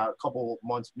shout out. A couple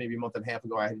months, maybe a month and a half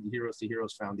ago, I had the Heroes to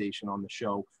Heroes Foundation on the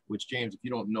show, which, James, if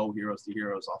you don't know Heroes to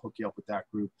Heroes, I'll hook you up with that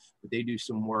group. But they do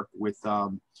some work with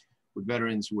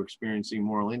veterans who are experiencing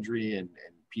moral injury and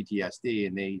PTSD,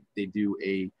 and they do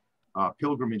a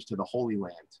pilgrimage to the Holy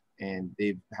Land, and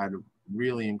they've had a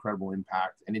really incredible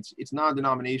impact. And it's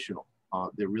non-denominational.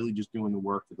 They're really just doing the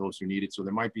work for those who need it. So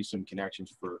there might be some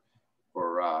connections for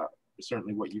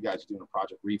certainly what you guys are doing in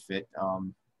Project Refit,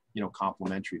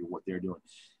 complementary to what they're doing.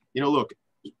 Look,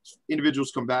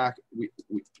 individuals come back, we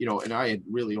and I had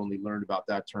really only learned about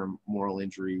that term moral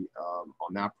injury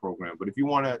on that program. But if you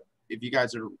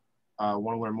guys want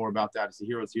to learn more about that, it's the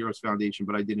Heroes Foundation.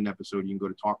 But I did an episode. You can go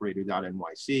to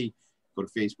talkradio.nyc, go to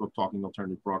Facebook, Talking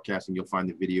Alternative Broadcasting. You'll find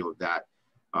the video of that.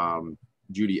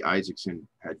 Judy Isaacson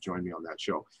had joined me on that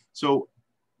show. So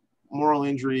moral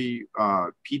injury,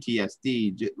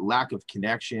 PTSD, lack of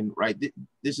connection, right?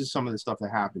 This is some of the stuff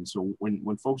that happens. So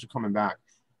when folks are coming back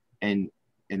and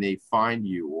they find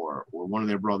you or one of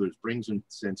their brothers brings them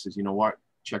and says, you know what,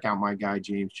 check out my guy,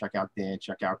 James, check out Dan,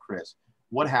 check out Chris.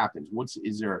 What happens? What's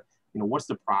the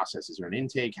process? Is there an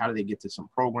intake? How do they get to some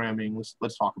programming?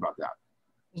 Let's talk about that.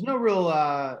 There's no real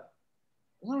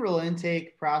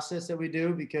intake process that we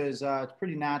do because it's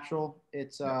pretty natural.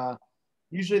 It's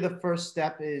usually the first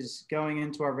step is going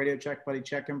into our Radio Check Buddy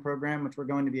Check-In program, which we're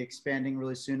going to be expanding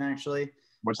really soon, actually.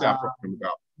 What's that program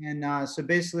about? And so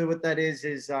basically what that is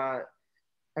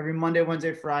every Monday,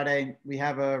 Wednesday, Friday, we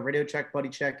have a Radio Check Buddy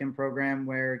Check-In program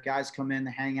where guys come in,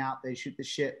 they hang out, they shoot the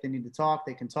shit. They need to talk,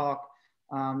 they can talk.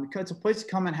 It's a place to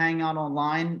come and hang out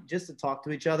online just to talk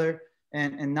to each other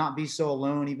and not be so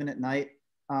alone even at night.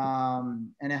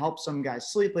 And it helps some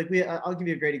guys sleep. I'll give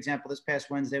you a great example. This past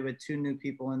Wednesday, we had 2 new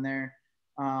people in there.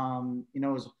 It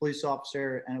was a police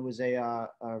officer and it was a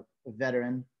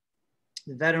veteran.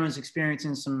 The veteran was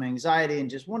experiencing some anxiety and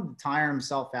just wanted to tire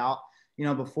himself out,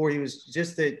 before he was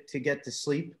just to get to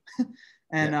sleep.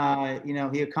 And,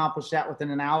 he accomplished that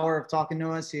within an hour of talking to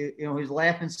us. He was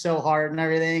laughing so hard and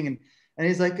everything. And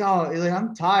he's like,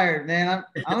 I'm tired, man.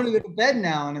 I'm going to go to bed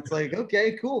now. And it's like,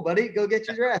 okay, cool, buddy, go get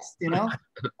your rest, And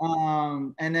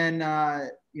then,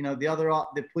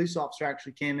 the police officer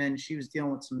actually came in. She was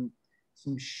dealing with some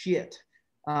shit.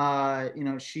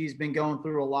 She's been going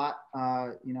through a lot.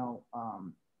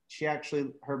 she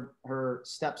actually, her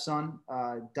stepson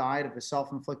died of a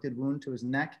self-inflicted wound to his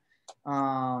neck.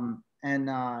 And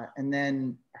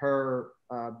then her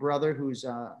brother, who's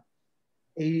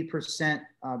 80%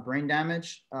 brain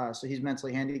damage, so he's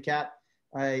mentally handicapped.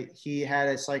 He had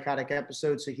a psychotic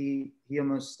episode, so he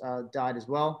almost died as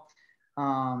well.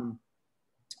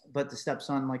 But the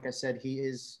stepson, like I said, he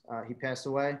passed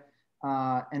away.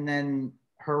 And then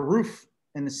her roof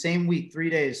in the same week, 3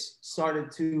 days,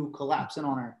 started to collapse in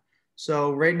on her.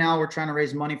 So right now we're trying to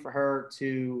raise money for her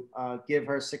to give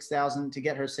her $6,000 to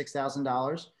get her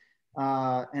 $6,000.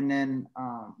 And then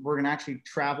we're going to actually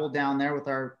travel down there with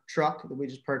our truck that we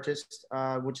just purchased,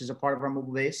 which is a part of our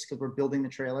mobile base because we're building the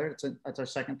trailer. That's our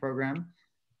second program.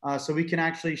 So we can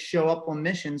actually show up on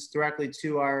missions directly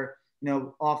to our,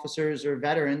 officers or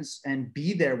veterans and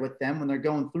be there with them when they're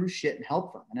going through shit and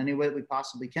help them in any way that we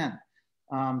possibly can.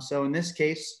 So in this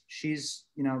case, she's,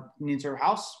 needs her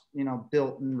house,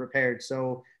 built and repaired.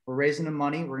 So we're raising the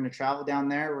money. We're going to travel down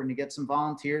there. We're going to get some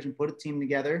volunteers and put a team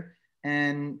together,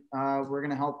 and we're going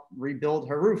to help rebuild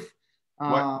her roof.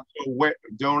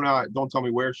 Don't tell me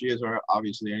where she is or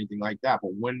obviously anything like that.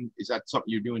 But when is that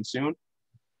something you're doing soon?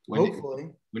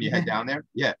 Hopefully. When you head down there,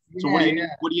 yeah. So what do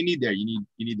you need there? You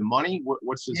need the money.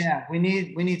 What's this? Yeah, we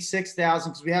need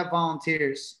 6,000 because we have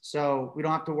volunteers, so we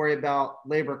don't have to worry about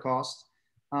labor costs.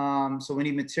 So we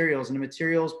need materials, and the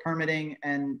materials, permitting,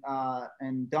 and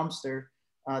dumpster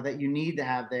that you need to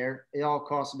have there. It all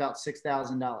costs about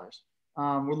 $6,000.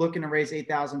 We're looking to raise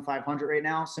 $8,500 right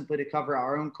now, simply to cover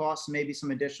our own costs, maybe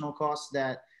some additional costs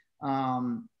that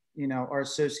are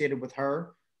associated with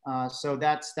her. So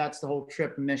that's the whole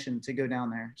trip mission to go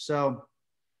down there. So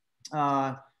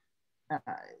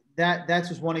that's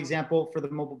just one example for the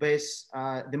mobile base.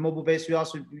 The mobile base,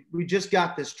 we just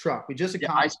got this truck. We just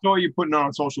I saw you putting it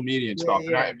on social media and stuff.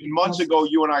 Yeah. And months ago,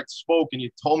 you and I spoke, and you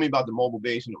told me about the mobile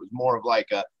base, and it was more of like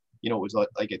a, it was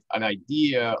like an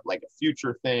idea, like a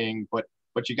future thing. But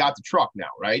you got the truck now,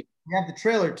 right? We have the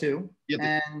trailer too. You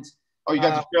got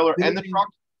the trailer and the truck?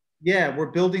 Yeah, we're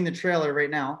building the trailer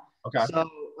right now. Okay. So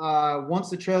once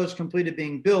the trailer is completed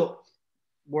being built,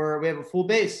 we have a full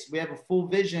base. We have a full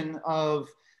vision of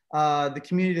the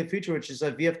community of the future, which is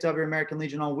a VFW American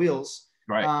Legion on wheels.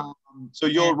 Right. So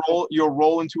you'll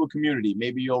roll into a community.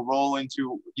 Maybe you'll roll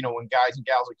into, when guys and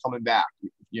gals are coming back,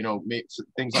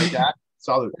 things like that.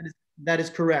 That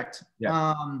is correct.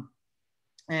 Yeah.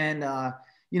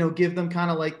 Give them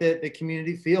kind of like the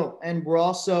community feel. And we're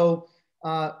also,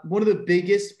 one of the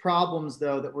biggest problems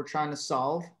though, that we're trying to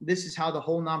solve, this is how the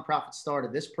whole nonprofit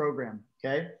started, this program.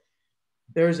 Okay.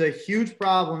 There's a huge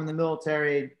problem in the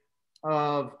military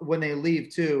of when they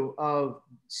leave too, of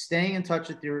staying in touch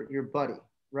with your buddy,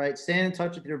 right? Staying in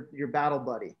touch with your battle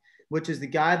buddy, which is the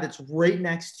guy that's right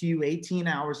next to you 18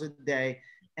 hours a day.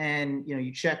 And,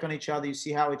 you check on each other, you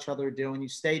see how each other are doing, you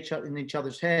stay in each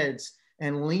other's heads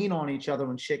and lean on each other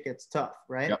when shit gets tough.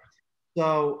 Right. Yep.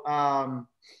 So,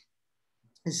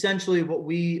 essentially what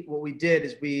we did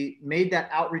is we made that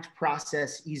outreach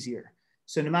process easier.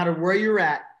 So no matter where you're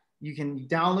at, you can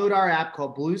download our app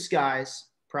called Blue Skies,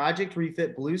 Project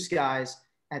Refit Blue Skies.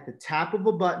 At the tap of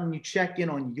a button, you check in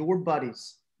on your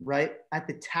buddies, right? At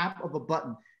the tap of a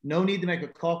button. No need to make a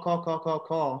call.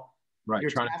 Right, You're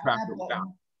trying to track them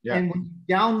down. Yeah. And when you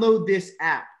download this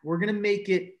app, we're going to make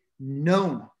it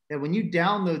known that when you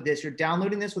download this, you're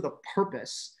downloading this with a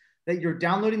purpose, that you're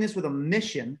downloading this with a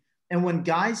mission. And when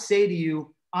guys say to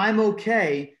you, I'm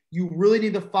okay, you really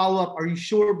need to follow up. Are you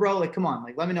sure, bro? Like, come on,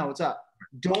 let me know what's up.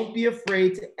 Don't be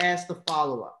afraid to ask the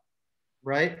follow-up,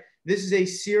 right? This is a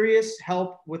serious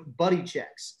help with buddy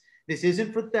checks. This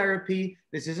isn't for therapy.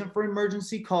 This isn't for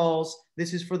emergency calls.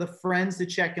 This is for the friends to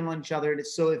check in on each other.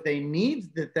 So if they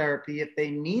need the therapy, if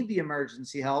they need the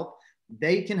emergency help,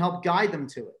 they can help guide them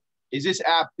to it. Is this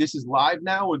app, this is live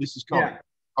now or this is coming? Yeah.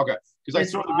 Okay. Because I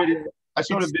saw the video. I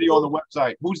saw the video on the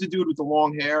website. Who's the dude with the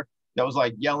long hair that was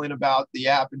like yelling about the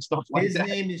app and stuff like that? His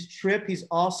name is Trip. He's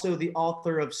also the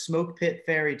author of Smoke Pit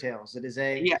Fairy Tales. It is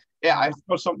a I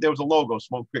saw there was a logo,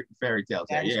 Smoke Pit Fairy Tales.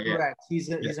 That is correct. He's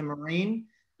a Marine,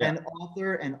 an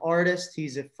author, an artist.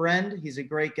 He's a friend. He's a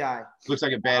great guy. Looks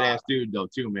like a badass dude though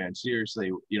too, man. Seriously,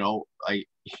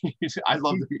 I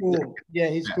love the cool. Yeah,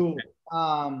 he's cool.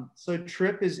 So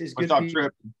Trip is good. What's up,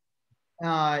 Trip?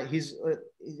 He's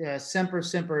Semper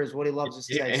is what he loves to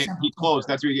say. He closed.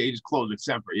 That's what he just closed with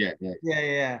Semper.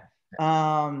 Yeah.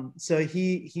 So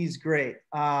he's great.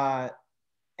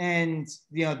 And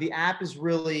the app is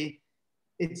really,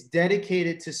 it's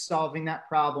dedicated to solving that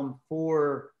problem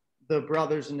for the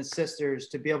brothers and the sisters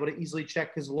to be able to easily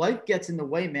check, because life gets in the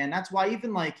way, man. That's why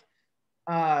even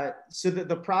So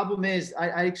the problem is, I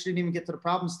actually didn't even get to the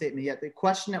problem statement yet. The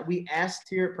question that we asked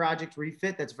here at Project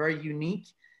Refit that's very unique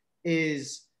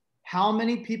is how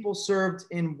many people served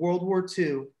in World War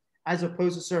II as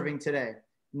opposed to serving today?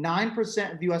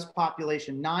 9% of the US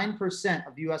population, 9%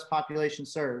 of US population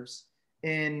serves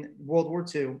in World War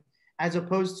II, as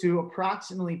opposed to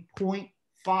approximately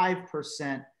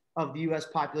 0.5% of the US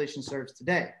population serves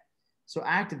today. So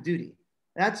active duty,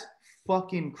 that's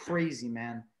fucking crazy,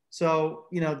 man. So,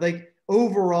 you know, like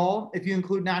overall, if you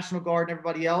include National Guard and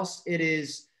everybody else, it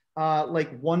is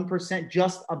like 1%,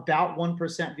 just about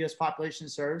 1% of the US population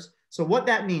serves. So what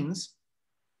that means,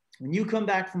 when you come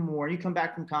back from war, you come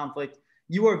back from conflict,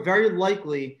 you are very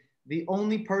likely the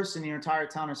only person in your entire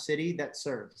town or city that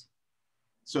serves.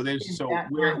 So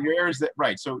where is that?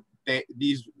 Right. So the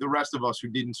rest of us who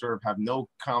didn't serve have no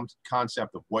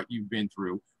concept of what you've been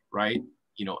through, right?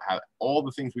 You know, have all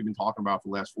the things we've been talking about for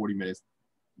the last 40 minutes.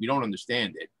 We don't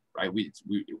understand it, right? If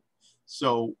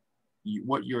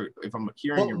I'm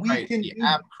hearing you right, the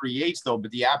app creates though,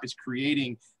 but the app is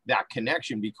creating that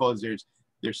connection because there's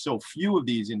so few of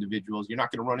these individuals. You're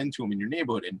not going to run into them in your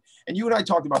neighborhood. And you and I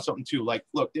talked about something too. Like,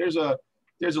 look, there's a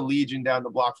Legion down the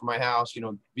block from my house, you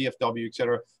know, VFW, et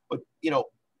cetera. But you know,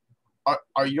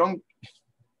 are younger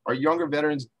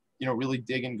veterans, you know, really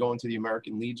digging going to the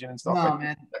American Legion and stuff? No, like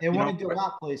man, that? they want to do a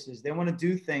lot of places. They want to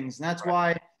do things, and that's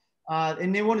why.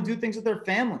 And they want to do things with their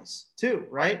families too,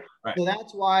 right? Right. So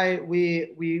that's why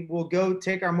we will go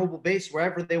take our mobile base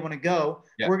wherever they want to go.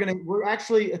 Yeah. We're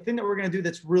actually, a thing that we're gonna do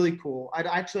that's really cool. I'd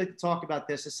actually like to talk about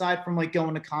this, aside from like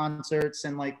going to concerts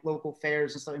and like local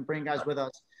fairs and stuff and bring guys with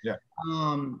us. Yeah.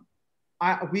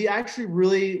 We actually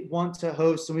really want to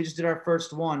host, and we just did our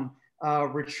first one,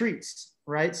 retreats,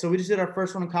 right? So we just did our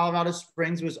first one in Colorado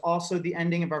Springs. It was also the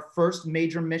ending of our first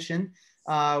major mission.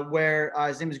 Where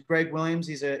his name is Greg Williams.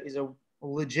 He's a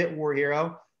legit war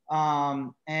hero. You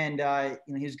know,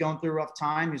 he was going through a rough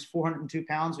time. He was 402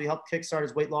 pounds. We helped kickstart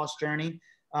his weight loss journey.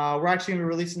 We're actually going to be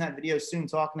releasing that video soon,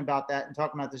 talking about that and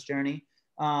talking about this journey.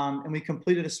 And we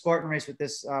completed a Spartan race with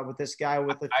this guy.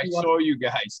 I saw you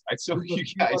guys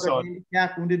on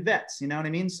handicapped wounded vets. You know what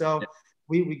I mean? So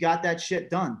yeah. we got that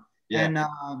shit done. Yeah. And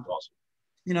awesome.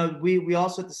 you know, we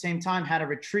also at the same time had a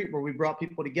retreat where we brought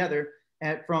people together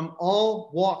from all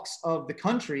walks of the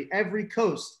country. Every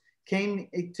coast came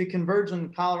to converge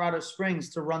in Colorado Springs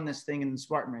to run this thing in the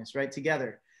Spartan race, right,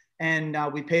 together. And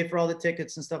we paid for all the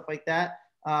tickets and stuff like that.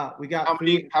 We got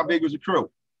how big was the crew?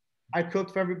 I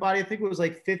cooked for everybody. I think it was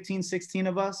like 15, 16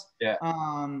 of us. Yeah.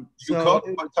 Tell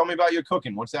me about your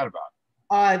cooking. What's that about?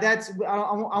 I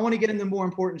want to get into more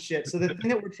important shit. So the thing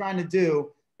that we're trying to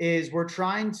do is we're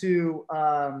trying to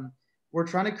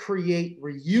create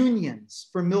reunions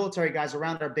for military guys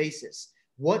around our bases.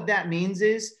 What that means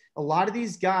is a lot of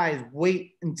these guys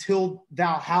wait until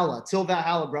Valhalla,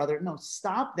 brother. No,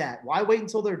 stop that. Why wait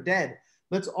until they're dead?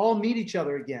 Let's all meet each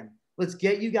other again. Let's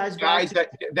get you guys back.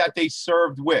 That they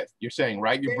served with, you're saying,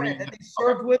 right? That they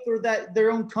served with, or that their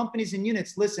own companies and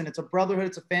units. Listen, it's a brotherhood.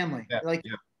 It's a family.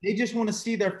 They just want to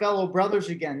see their fellow brothers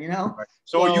again, you know? Right.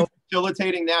 So are you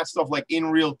facilitating that stuff like in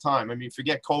real time? I mean,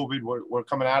 forget COVID. We're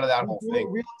coming out of that whole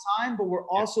thing. Real time, but we're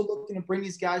also looking to bring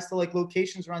these guys to like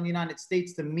locations around the United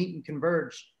States to meet and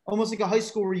converge. Almost like a high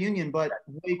school reunion, but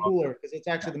way cooler because it's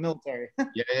actually the military.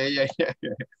 Yeah.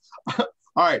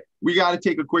 All right, we got to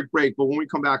take a quick break, but when we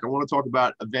come back, I want to talk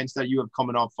about events that you have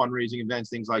coming up, fundraising events,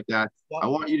 things like that. Yep. I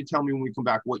want you to tell me when we come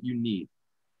back what you need.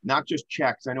 Not just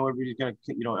checks. I know everybody's going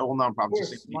to, you know, all nonprofits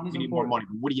say we need more money.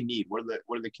 But what do you need? What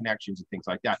are the connections and things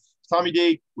like that? It's Tommy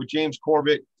D with James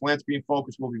Corbett, Philanthropy and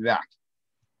Focus. We'll be back.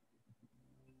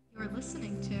 You're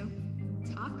listening to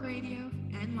Talk Radio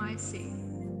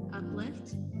NYC.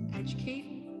 Uplift,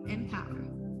 educate, empower.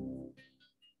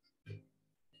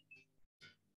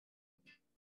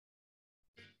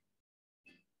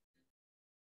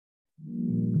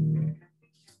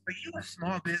 Are you a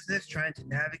small business trying to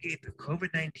navigate the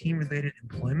COVID-19 related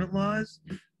employment laws?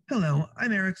 Hello,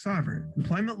 I'm Eric Sauver,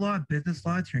 employment law business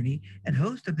law attorney and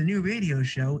host of the new radio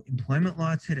show, Employment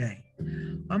Law Today.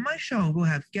 On my show, we'll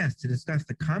have guests to discuss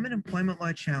the common employment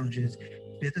law challenges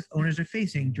business owners are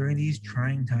facing during these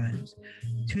trying times.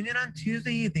 Tune in on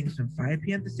Tuesday evenings from 5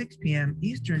 p.m. to 6 p.m.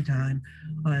 Eastern Time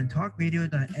on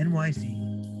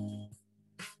talkradio.nyc.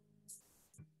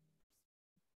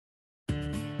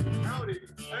 Howdy.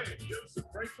 Hey, Joseph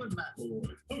Franklin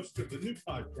McElroy, host of the new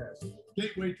podcast,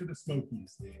 Gateway to the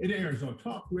Smokies. It airs on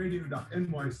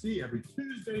talkradio.nyc every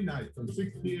Tuesday night from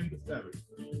 6 p.m. to 7.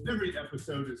 Every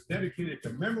episode is dedicated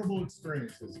to memorable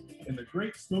experiences in the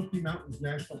Great Smoky Mountains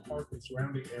National Park and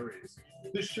surrounding areas.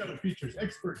 This show features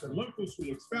experts and locals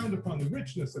who expound upon the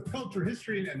richness of culture,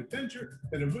 history, and adventure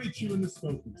that awaits you in the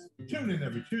Smokies. Tune in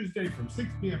every Tuesday from 6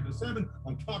 p.m. to 7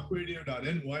 on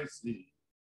talkradio.nyc.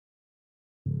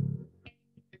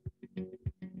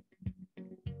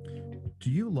 Do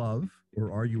you love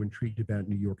or are you intrigued about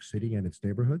New York City and its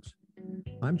neighborhoods?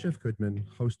 I'm Jeff Goodman,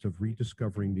 host of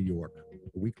Rediscovering New York,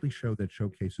 a weekly show that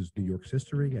showcases New York's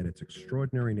history and its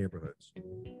extraordinary neighborhoods.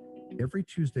 Every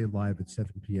Tuesday live at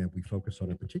 7 p.m., we focus on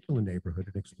a particular neighborhood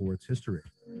and explore its history,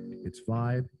 its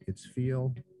vibe, its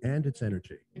feel, and its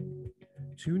energy.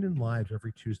 Tune in live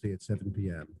every Tuesday at 7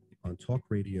 p.m. on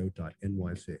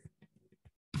talkradio.nyc.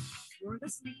 You're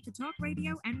listening to Talk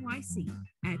Radio NYC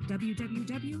at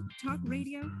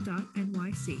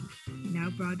www.talkradio.nyc.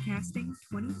 Now broadcasting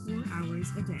 24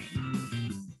 hours a day.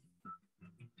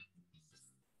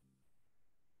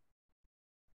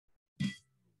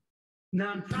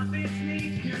 Nonprofits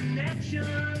need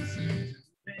connections to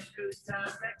make good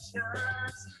directions. So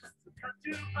cut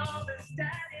through all the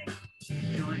static.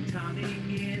 Join Tommy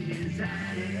in his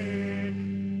attic.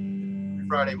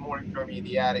 Friday morning from me in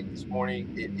the attic. This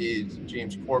morning it is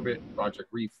James Corbett, Project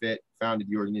Refit, founded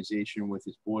the organization with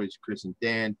his boys Chris and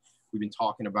Dan. We've been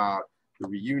talking about the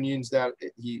reunions that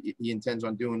he intends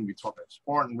on doing. We're talking about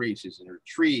Spartan races and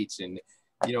retreats, and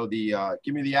you know the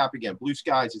give me the app again. Blue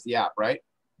Skies is the app, right?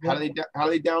 How do they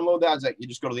download that? Is that you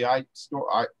just go to the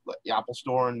the Apple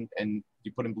Store and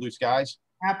you put in Blue Skies?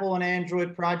 Apple and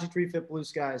Android, Project Refit Blue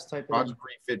Skies. Type it Project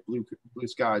Refit Blue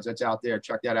Skies. That's out there.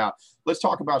 Check that out. Let's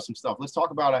talk about some stuff. Let's talk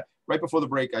about right before the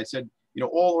break. I said, you know,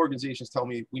 all organizations tell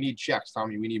me we need checks,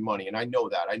 Tommy, we need money. And I know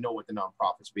that. I know what the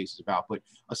nonprofit space is about. But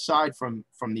aside from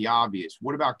the obvious,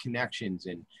 what about connections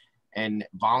and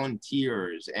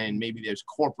volunteers, and maybe there's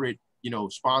corporate, you know,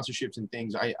 sponsorships and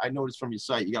things. I noticed from your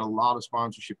site, you got a lot of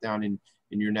sponsorship down in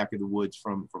your neck of the woods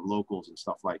from locals and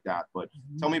stuff like that. But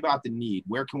tell me about the need.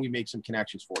 Where can we make some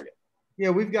connections for you? Yeah,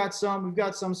 we've got some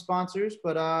sponsors,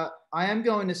 but I am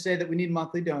going to say that we need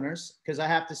monthly donors, because I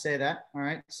have to say that. All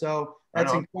right. So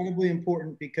that's incredibly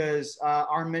important, because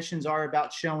our missions are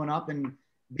about showing up and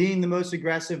being the most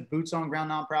aggressive boots on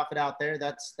ground nonprofit out there.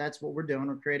 That's what we're doing.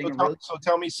 We're creating so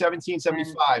tell me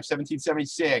 1775,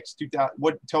 1776,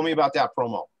 2000. Tell me about that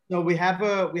promo. So we have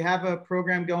a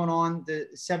program going on, the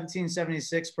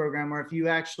 1776 program, where if you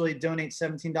actually donate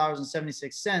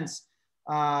 $17.76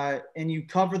 and you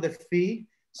cover the fee.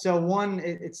 So one,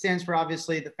 it stands for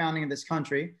obviously the founding of this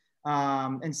country.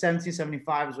 And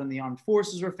 1775 is when the armed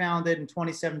forces were founded, and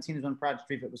 2017 is when Project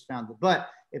Refit was founded. But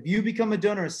if you become a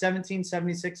donor of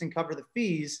 1776 and cover the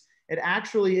fees, it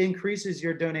actually increases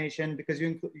your donation, because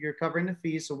you're covering the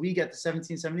fees. So we get the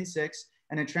 1776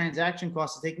 and the transaction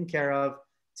costs are taken care of,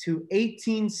 to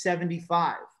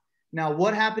 1875. Now,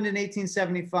 what happened in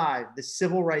 1875? The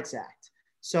Civil Rights Act.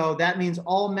 So that means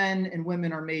all men and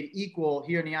women are made equal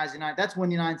here in the eyes of the United States. That's when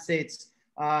the United States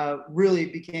really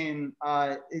became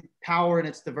power in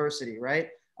its diversity, right?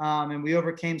 And we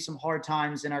overcame some hard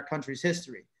times in our country's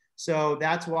history. So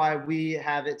that's why we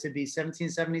have it to be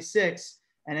 1776.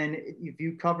 And then if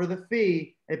you cover the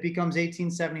fee, it becomes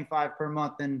 1875 per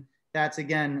month. And that's,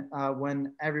 again,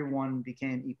 when everyone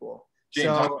became equal. James,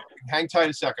 so, hang tight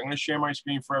a second. I'm going to share my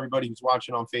screen for everybody who's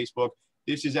watching on Facebook.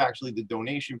 This is actually the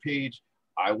donation page.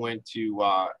 I went to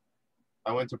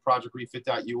projectrefit.us,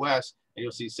 and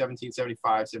you'll see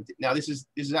 1775. Now this is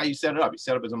how you set it up. You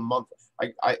set it up as a month.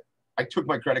 I took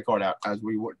my credit card out as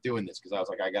we were doing this, because I was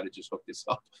like, I got to just hook this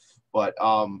up. But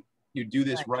you do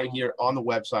this right here on the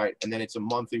website, and then it's a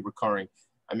monthly recurring.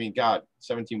 I mean, God,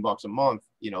 $17 a month.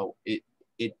 You know,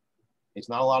 it's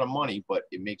not a lot of money, but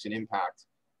it makes an impact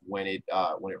when it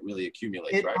really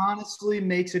accumulates. It right? honestly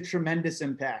makes a tremendous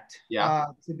impact. Yeah.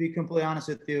 To be completely honest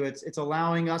with you, it's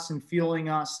allowing us and fueling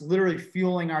us, literally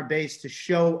fueling our base to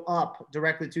show up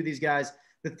directly to these guys.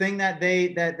 The thing that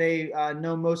they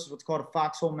know most is what's called a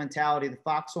foxhole mentality. The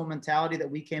foxhole mentality that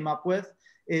we came up with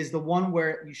is the one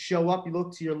where you show up, you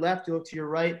look to your left, you look to your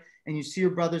right, and you see your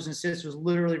brothers and sisters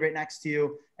literally right next to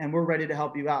you, and we're ready to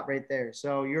help you out right there.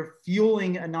 So you're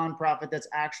fueling a nonprofit that's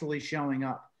actually showing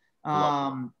up.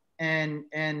 And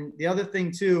the other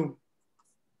thing too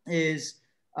is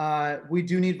we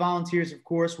do need volunteers, of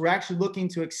course. We're actually looking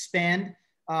to expand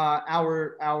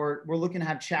we're looking to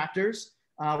have chapters.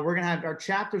 We're going to have, our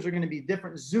chapters are going to be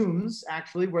different Zooms,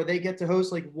 actually, where they get to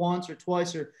host like once or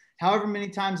twice or however many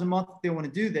times a month they want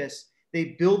to do this.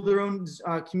 They build their own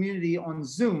community on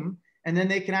Zoom, And then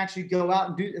they can actually go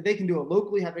out and they can do it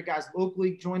locally, have their guys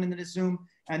locally join into the Zoom,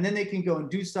 and then they can go and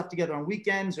do stuff together on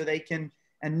weekends, or they can,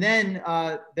 and then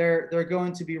they're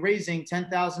going to be raising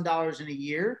 $10,000 in a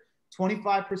year.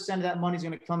 25% of that money is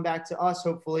going to come back to us,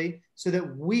 hopefully, so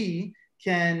that we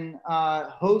can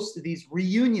host these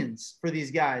reunions for these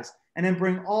guys, and then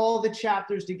bring all the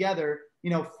chapters together,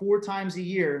 4 times a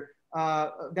year.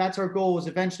 That's our goal, is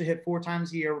eventually hit 4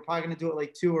 times a year. We're probably going to do it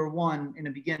like 2 or 1 in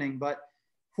the beginning, but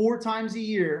 4 times a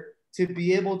year to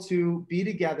be able to be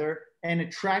together and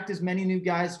attract as many new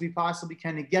guys as we possibly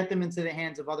can to get them into the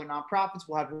hands of other nonprofits.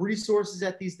 We'll have resources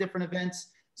at these different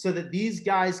events so that these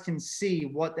guys can see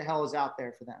what the hell is out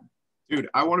there for them. Dude,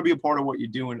 I want to be a part of what you're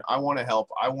doing. I want to help.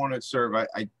 I want to serve. I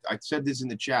said this in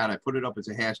the chat. I put it up as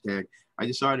a hashtag. I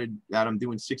decided that I'm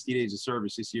doing 60 days of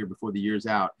service this year before the year's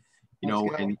out,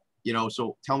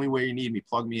 so tell me where you need me,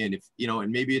 plug me in. If,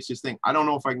 and maybe it's this thing. I don't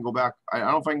know if I can go back. I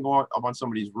don't know if I can go up on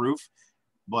somebody's roof,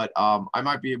 but I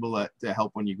might be able to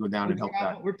help when you go down and help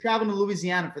that. We're traveling to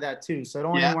Louisiana for that too. So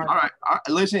don't All right.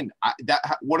 Listen, I'm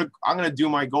going to do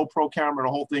my GoPro camera, the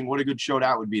whole thing. What a good show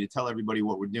that would be, to tell everybody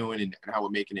what we're doing and how we're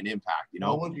making an impact,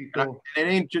 That would be cool.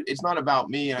 It's not about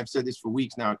me. And I've said this for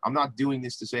weeks now. I'm not doing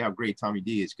this to say how great Tommy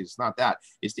D is, because it's not that.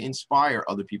 It's to inspire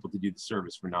other people to do the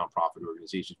service for nonprofit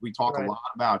organizations. We talk a lot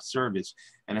about service,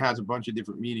 and it has a bunch of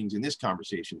different meanings in this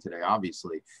conversation today,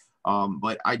 obviously.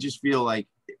 But I just feel like,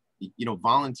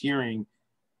 volunteering,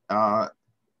 a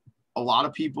lot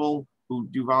of people who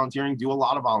do volunteering do a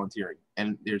lot of volunteering,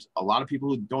 and there's a lot of people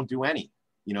who don't do any,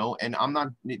 and I'm not,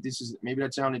 maybe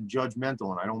that sounded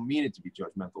judgmental, and I don't mean it to be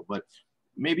judgmental, but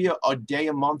maybe a day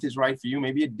a month is right for you.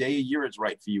 Maybe a day a year is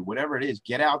right for you. Whatever it is,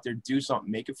 get out there, do something,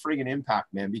 make a friggin'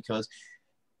 impact, man, because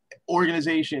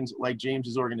organizations like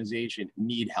James's organization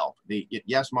need help. They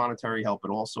get, monetary help, but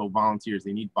also volunteers.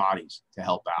 They need bodies to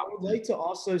help out. I would like to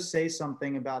also say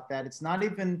something about that. It's not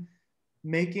even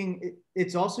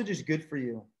it's also just good for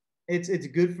you. It's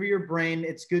good for your brain.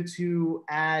 It's good to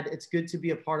add. It's good to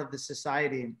be a part of the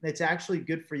society. It's actually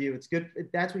good for you. It's good.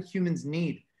 That's what humans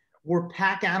need. We're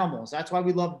pack animals. That's why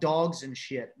we love dogs and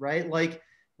shit, right? Like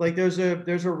there's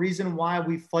a reason why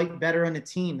we fight better in a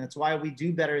team. That's why we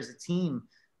do better as a team.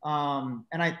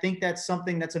 And I think that's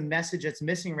something that's a message that's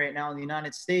missing right now in the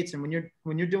United States. And when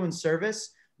you're doing service,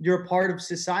 you're a part of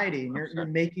society, and you're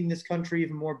making this country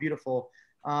even more beautiful.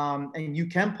 And you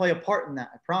can play a part in that,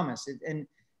 I promise. And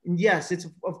yes,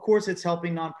 of course it's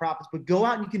helping nonprofits, but go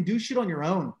out and you can do shit on your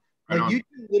own. Like, you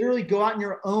can literally go out on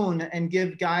your own and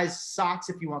give guys socks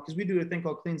if you want. Cause we do a thing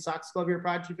called Clean Socks Club here at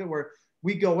Project Refit, where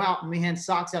we go out and we hand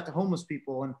socks out to homeless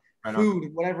people and food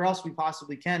and whatever else we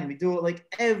possibly can. And we do it like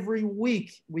every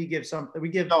week. We give something.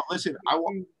 Listen, I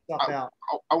want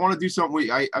to do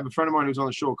something. I have a friend of mine who was on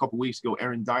the show a couple weeks ago.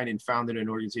 Aaron Dinan founded an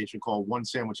organization called One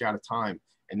Sandwich at a Time,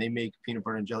 and they make peanut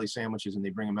butter and jelly sandwiches, and they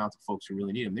bring them out to folks who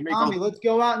really need them. They make. Tommy, let's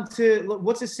go out into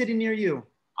what's a city near you?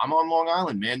 I'm on Long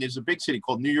Island, man. There's a big city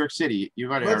called New York City. You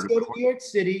might have Let's go to New York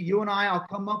City. You and I'll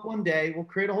come up one day. We'll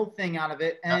create a whole thing out of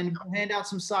it, and we'll hand out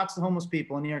some socks to homeless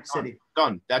people in New York City.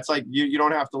 Done. That's like you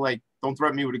don't have to don't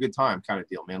threaten me with a good time kind of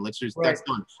deal, man. Let's just that's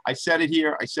done. I said it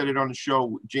here. I said it on the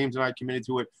show. James and I committed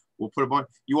to it. We'll put a bunch.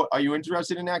 Are you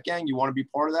interested in that, gang? You want to be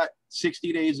part of that?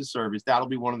 60 days of service. That'll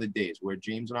be one of the days where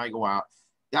James and I go out.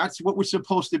 That's what we're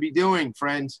supposed to be doing,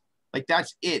 friends. Like,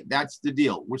 that's it. That's the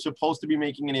deal. We're supposed to be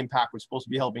making an impact. We're supposed to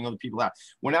be helping other people out.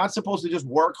 We're not supposed to just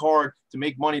work hard to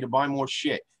make money to buy more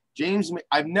shit. James,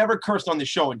 I've never cursed on the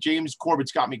show, and James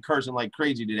Corbett's got me cursing like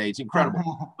crazy today. It's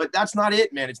incredible. But that's not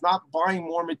it, man. It's not buying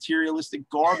more materialistic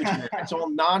garbage, man. It's all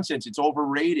nonsense. It's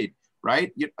overrated,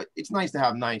 right? It's nice to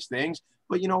have nice things.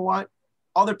 But you know what?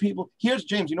 Other people, here's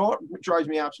James. You know what drives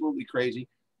me absolutely crazy?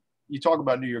 You talk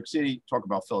about New York City, talk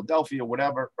about Philadelphia,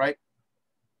 whatever, right?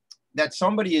 That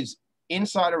somebody is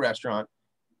inside a restaurant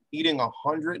eating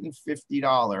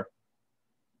 $150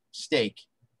 steak,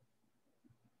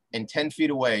 and 10 feet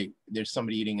away, there's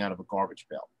somebody eating out of a garbage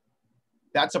pail.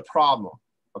 That's a problem,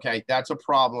 okay? That's a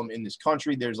problem in this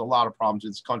country. There's a lot of problems in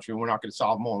this country, and we're not going to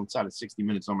solve them all inside of 60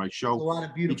 minutes on my show. There's a lot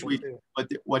of beautiful, too. But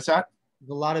what's that?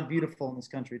 There's a lot of beautiful in this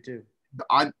country, too.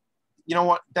 You know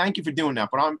what? Thank you for doing that.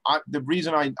 But the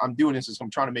reason I'm doing this is I'm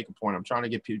trying to make a point. I'm trying to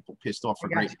get people pissed off for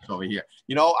greatness over here.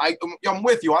 You know, I'm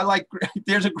with you.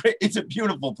 It's a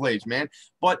beautiful place, man.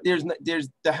 But there's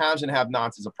the haves and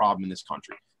have-nots is a problem in this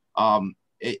country.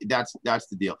 That's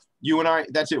the deal. You and I,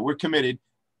 that's it. We're committed.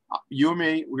 You and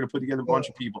me, we're gonna put together a bunch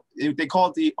of people. They call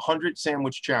it the 100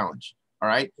 sandwich challenge. All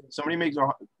right. Somebody makes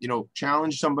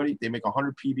challenge somebody. They make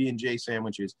 100 PB&J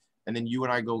sandwiches. And then you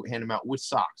and I go hand them out with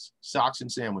socks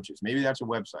and sandwiches. Maybe that's a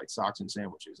website, socks and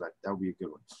sandwiches. That would be a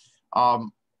good one.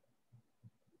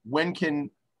 When can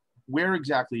Where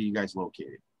exactly are you guys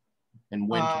located? And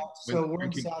when? So we're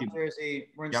in South Jersey.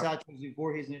 We're in South Jersey,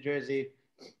 Voorhees, New Jersey.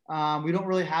 We don't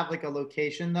really have like a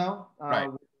location though. Right.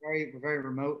 We're very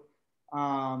remote.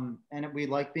 And we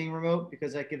like being remote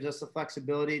because that gives us the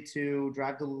flexibility to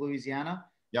drive to Louisiana.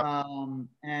 Yep.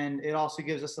 And it also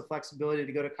gives us the flexibility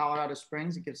to go to Colorado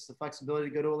Springs. It gives us the flexibility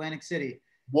to go to Atlantic City.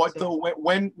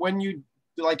 When you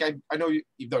like, I know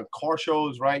you've done car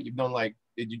shows, right? You've done like,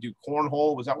 did you do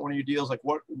cornhole? Was that one of your deals? Like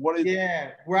what is?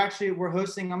 Yeah, we're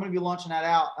hosting. I'm going to be launching that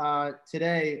out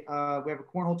today. We have a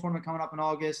cornhole tournament coming up in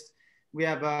August. We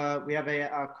have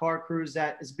a car cruise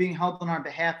that is being held on our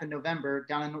behalf in November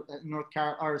down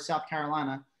in South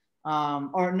Carolina.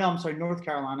 North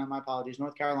Carolina. My apologies,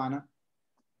 North Carolina.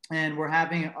 And we're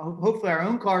having hopefully our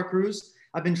own car cruise.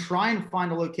 I've been trying to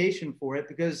find a location for it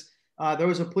because there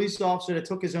was a police officer that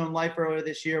took his own life earlier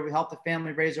this year. We helped the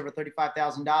family raise over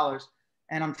 $35,000.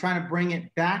 And I'm trying to bring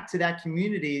it back to that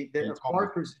community, the car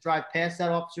cruise, to drive past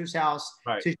that officer's house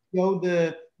to show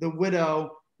the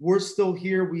widow, we're still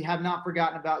here. We have not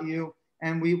forgotten about you.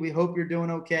 And we hope you're doing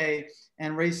okay,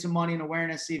 and raise some money and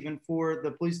awareness even for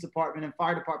the police department and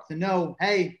fire department to know,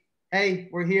 hey,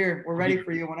 we're here. We're ready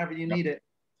for you whenever you need it.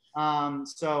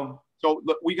 So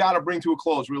look, we got to bring to a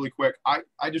close really quick.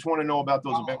 I just want to know about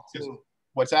those events.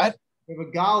 What's that? We have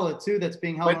a gala too that's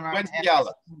being held on our when's the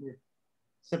gala?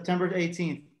 September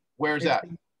 18th. Where's that?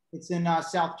 It's in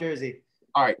South Jersey.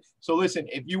 All right. So listen,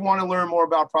 if you want to learn more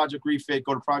about Project Refit,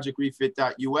 go to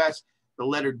projectrefit.us. The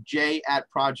letter J at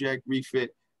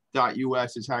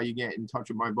projectrefit.us is how you get in touch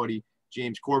with my buddy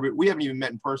James Corbett. We haven't even met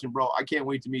in person, bro. I can't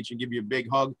wait to meet you and give you a big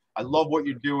hug. I love what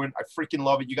you're doing. I freaking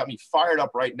love it. You got me fired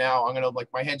up right now. I'm going to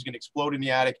my head's going to explode in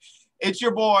the attic. It's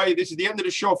your boy. This is the end of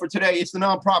the show for today. It's the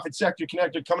Nonprofit Sector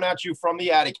Connector coming at you from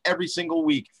the attic every single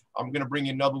week. I'm going to bring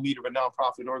in another leader of a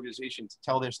nonprofit organization to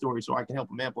tell their story so I can help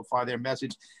them amplify their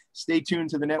message. Stay tuned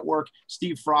to the network.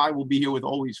 Steve Fry will be here with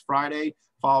Always Friday,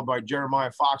 followed by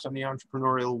Jeremiah Fox on the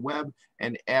entrepreneurial web.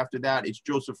 And after that, it's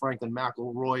Joseph Franklin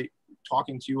McElroy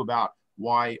talking to you about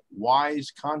why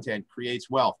wise content creates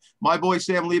wealth. My boy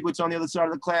Sam Leibowitz on the other side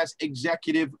of the class,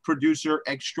 executive producer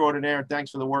extraordinaire.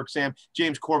 Thanks for the work, Sam.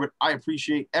 James Corbett, I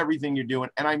appreciate everything you're doing.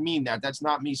 And I mean that. That's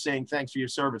not me saying thanks for your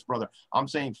service, brother. I'm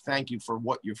saying thank you for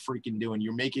what you're freaking doing.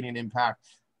 You're making an impact.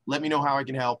 Let me know how I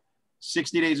can help.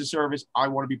 60 days of service. I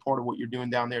want to be part of what you're doing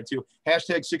down there too.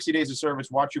 Hashtag 60 days of service.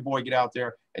 Watch your boy get out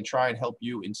there and try and help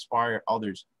you inspire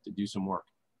others to do some work.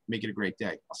 Make it a great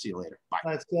day. I'll see you later. Bye.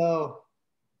 Let's go.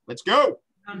 Let's go.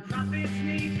 Nonprofits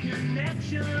need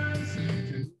connections to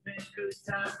move in good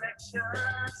directions. So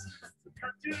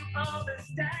cut through all the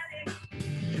static.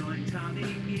 Join Tommy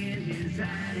in his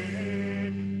attic.